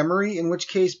eidetic memory, in which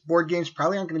case board games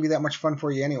probably aren't going to be that much fun for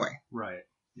you anyway. Right.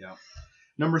 Yeah.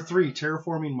 Number 3,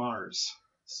 Terraforming Mars.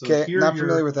 So okay, not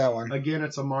familiar with that one. Again,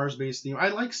 it's a Mars-based theme. I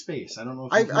like space. I don't know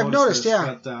if I've noticed this,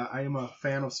 yeah. But I am a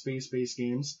fan of space-based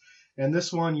games. And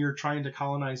this one, you're trying to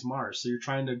colonize Mars. So you're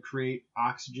trying to create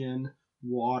oxygen,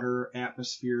 water,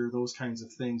 atmosphere, those kinds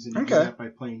of things. And you do that by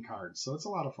playing cards. So it's a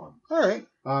lot of fun. All right.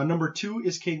 Number 2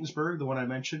 is Cadensburg, the one I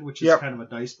mentioned, which is kind of a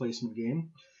dice placement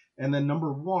game. And then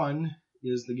number 1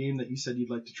 is the game that you said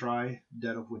you'd like to try,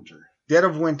 Dead of Winter. Dead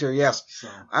of Winter, yes. So.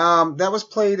 That was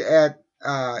played at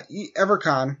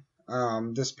EverCon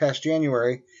this past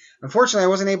January. Unfortunately, I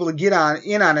wasn't able to get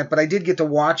in on it, but I did get to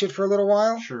watch it for a little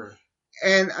while. Sure.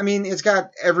 And, I mean, it's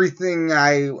got everything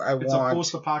I want. It's a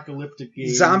post-apocalyptic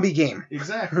game. Zombie game.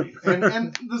 Exactly.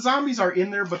 and the zombies are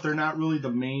in there, but they're not really the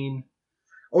main...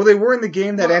 Oh, they were in the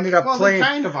game that ended up playing... Well, they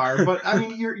kind of are, but, I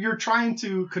mean, you're trying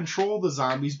to control the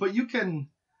zombies, but you can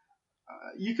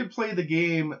play the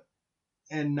game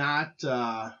and not...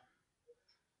 the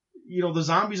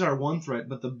zombies are one threat,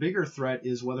 but the bigger threat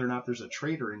is whether or not there's a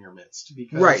traitor in your midst.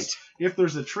 Because if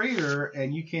there's a traitor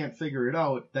and you can't figure it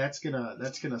out, that's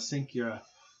gonna sink you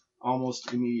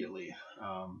almost immediately.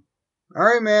 All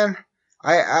right, man.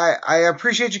 I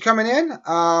appreciate you coming in.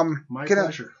 My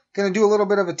pleasure. Going to do a little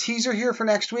bit of a teaser here for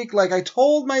next week. Like I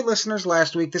told my listeners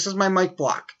last week, this is my mic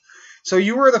block. So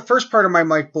you were the first part of my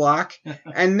mic block.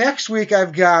 And next week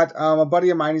I've got a buddy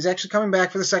of mine. He's actually coming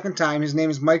back for the second time. His name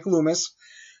is Mike Loomis.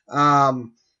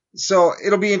 So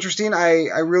it'll be interesting.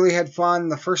 I really had fun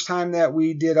the first time that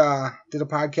we did a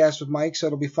podcast with Mike. So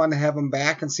it'll be fun to have him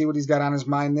back and see what he's got on his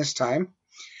mind this time.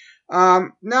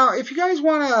 Now, if you guys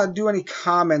want to do any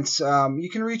comments, you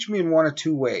can reach me in one of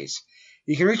two ways.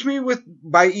 You can reach me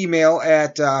by email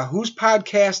at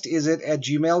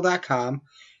whospodcastisit@gmail.com.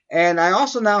 And I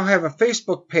also now have a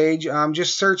Facebook page.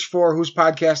 Just search for Whose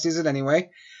Podcast Is It Anyway?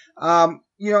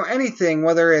 Anything,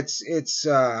 whether it's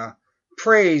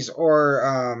praise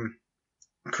or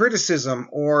criticism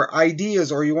or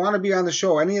ideas, or you want to be on the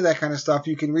show, any of that kind of stuff,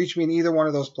 you can reach me in either one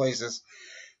of those places.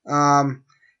 And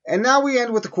now we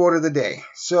end with the quote of the day.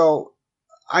 So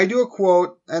I do a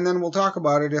quote, and then we'll talk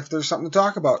about it if there's something to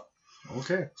talk about.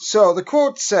 Okay. So the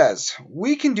quote says,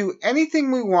 "We can do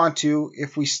anything we want to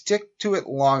if we stick to it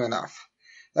long enough."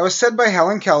 That was said by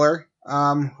Helen Keller,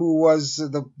 who was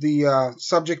the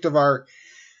subject of our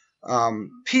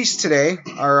piece today,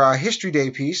 our History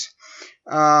Day piece.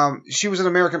 She was an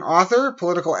American author,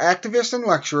 political activist, and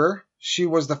lecturer. She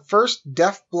was the first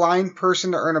deaf-blind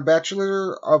person to earn a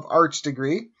Bachelor of Arts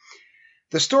degree.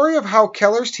 The story of how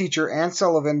Keller's teacher, Anne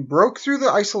Sullivan, broke through the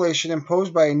isolation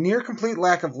imposed by a near-complete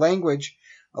lack of language,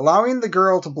 allowing the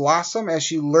girl to blossom as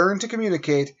she learned to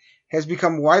communicate, has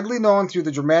become widely known through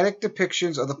the dramatic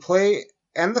depictions of the play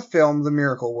and the film The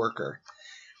Miracle Worker,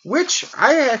 which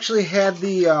I actually had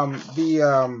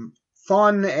the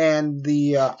fun and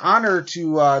the honor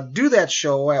to do that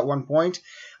show at one point.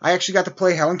 I actually got to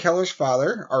play Helen Keller's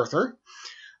father, Arthur.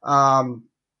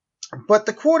 But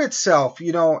the quote itself,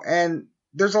 and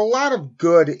there's a lot of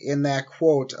good in that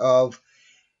quote of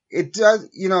it does,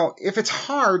 if it's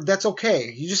hard, that's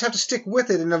okay. You just have to stick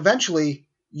with it, and eventually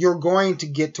you're going to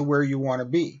get to where you want to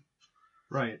be.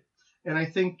 Right. And I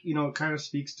think, it kind of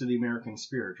speaks to the American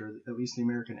spirit, or at least the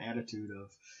American attitude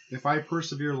of, if I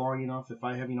persevere long enough, if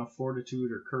I have enough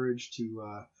fortitude or courage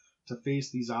to face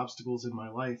these obstacles in my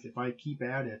life, if I keep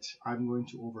at it, I'm going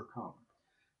to overcome.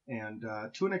 And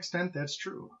to an extent, that's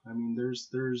true. I mean, there's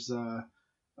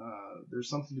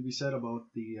something to be said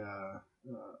about the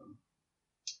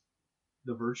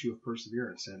virtue of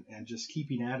perseverance and just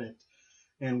keeping at it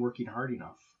and working hard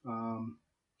enough.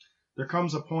 There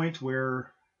comes a point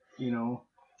where,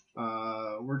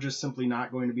 we're just simply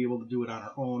not going to be able to do it on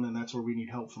our own, and that's where we need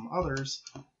help from others.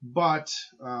 But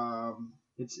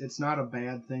it's not a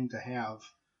bad thing to have,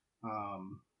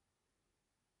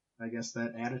 I guess,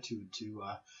 that attitude to.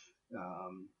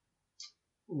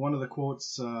 One of the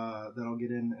quotes that I'll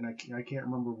get in, and I can't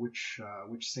remember which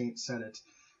saint said it,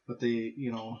 but they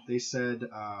said,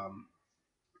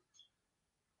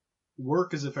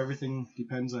 work as if everything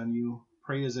depends on you,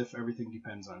 pray as if everything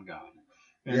depends on God.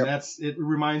 And Yep. it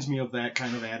reminds me of that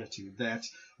kind of attitude, that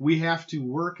we have to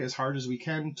work as hard as we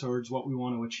can towards what we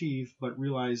want to achieve, but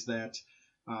realize that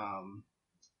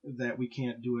that we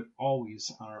can't do it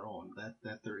always on our own,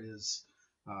 that there is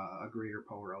a greater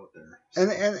power out there. So.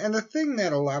 And the thing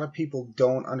that a lot of people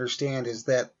don't understand is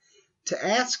that to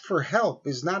ask for help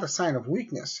is not a sign of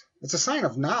weakness. It's a sign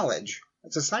of knowledge.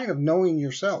 It's a sign of knowing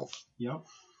yourself. Yep.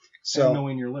 So, and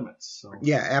knowing your limits. So.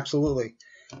 Yeah, absolutely.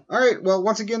 All right. Well,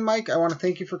 once again, Mike, I want to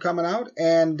thank you for coming out.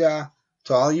 And to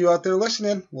all you out there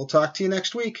listening, we'll talk to you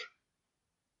next week.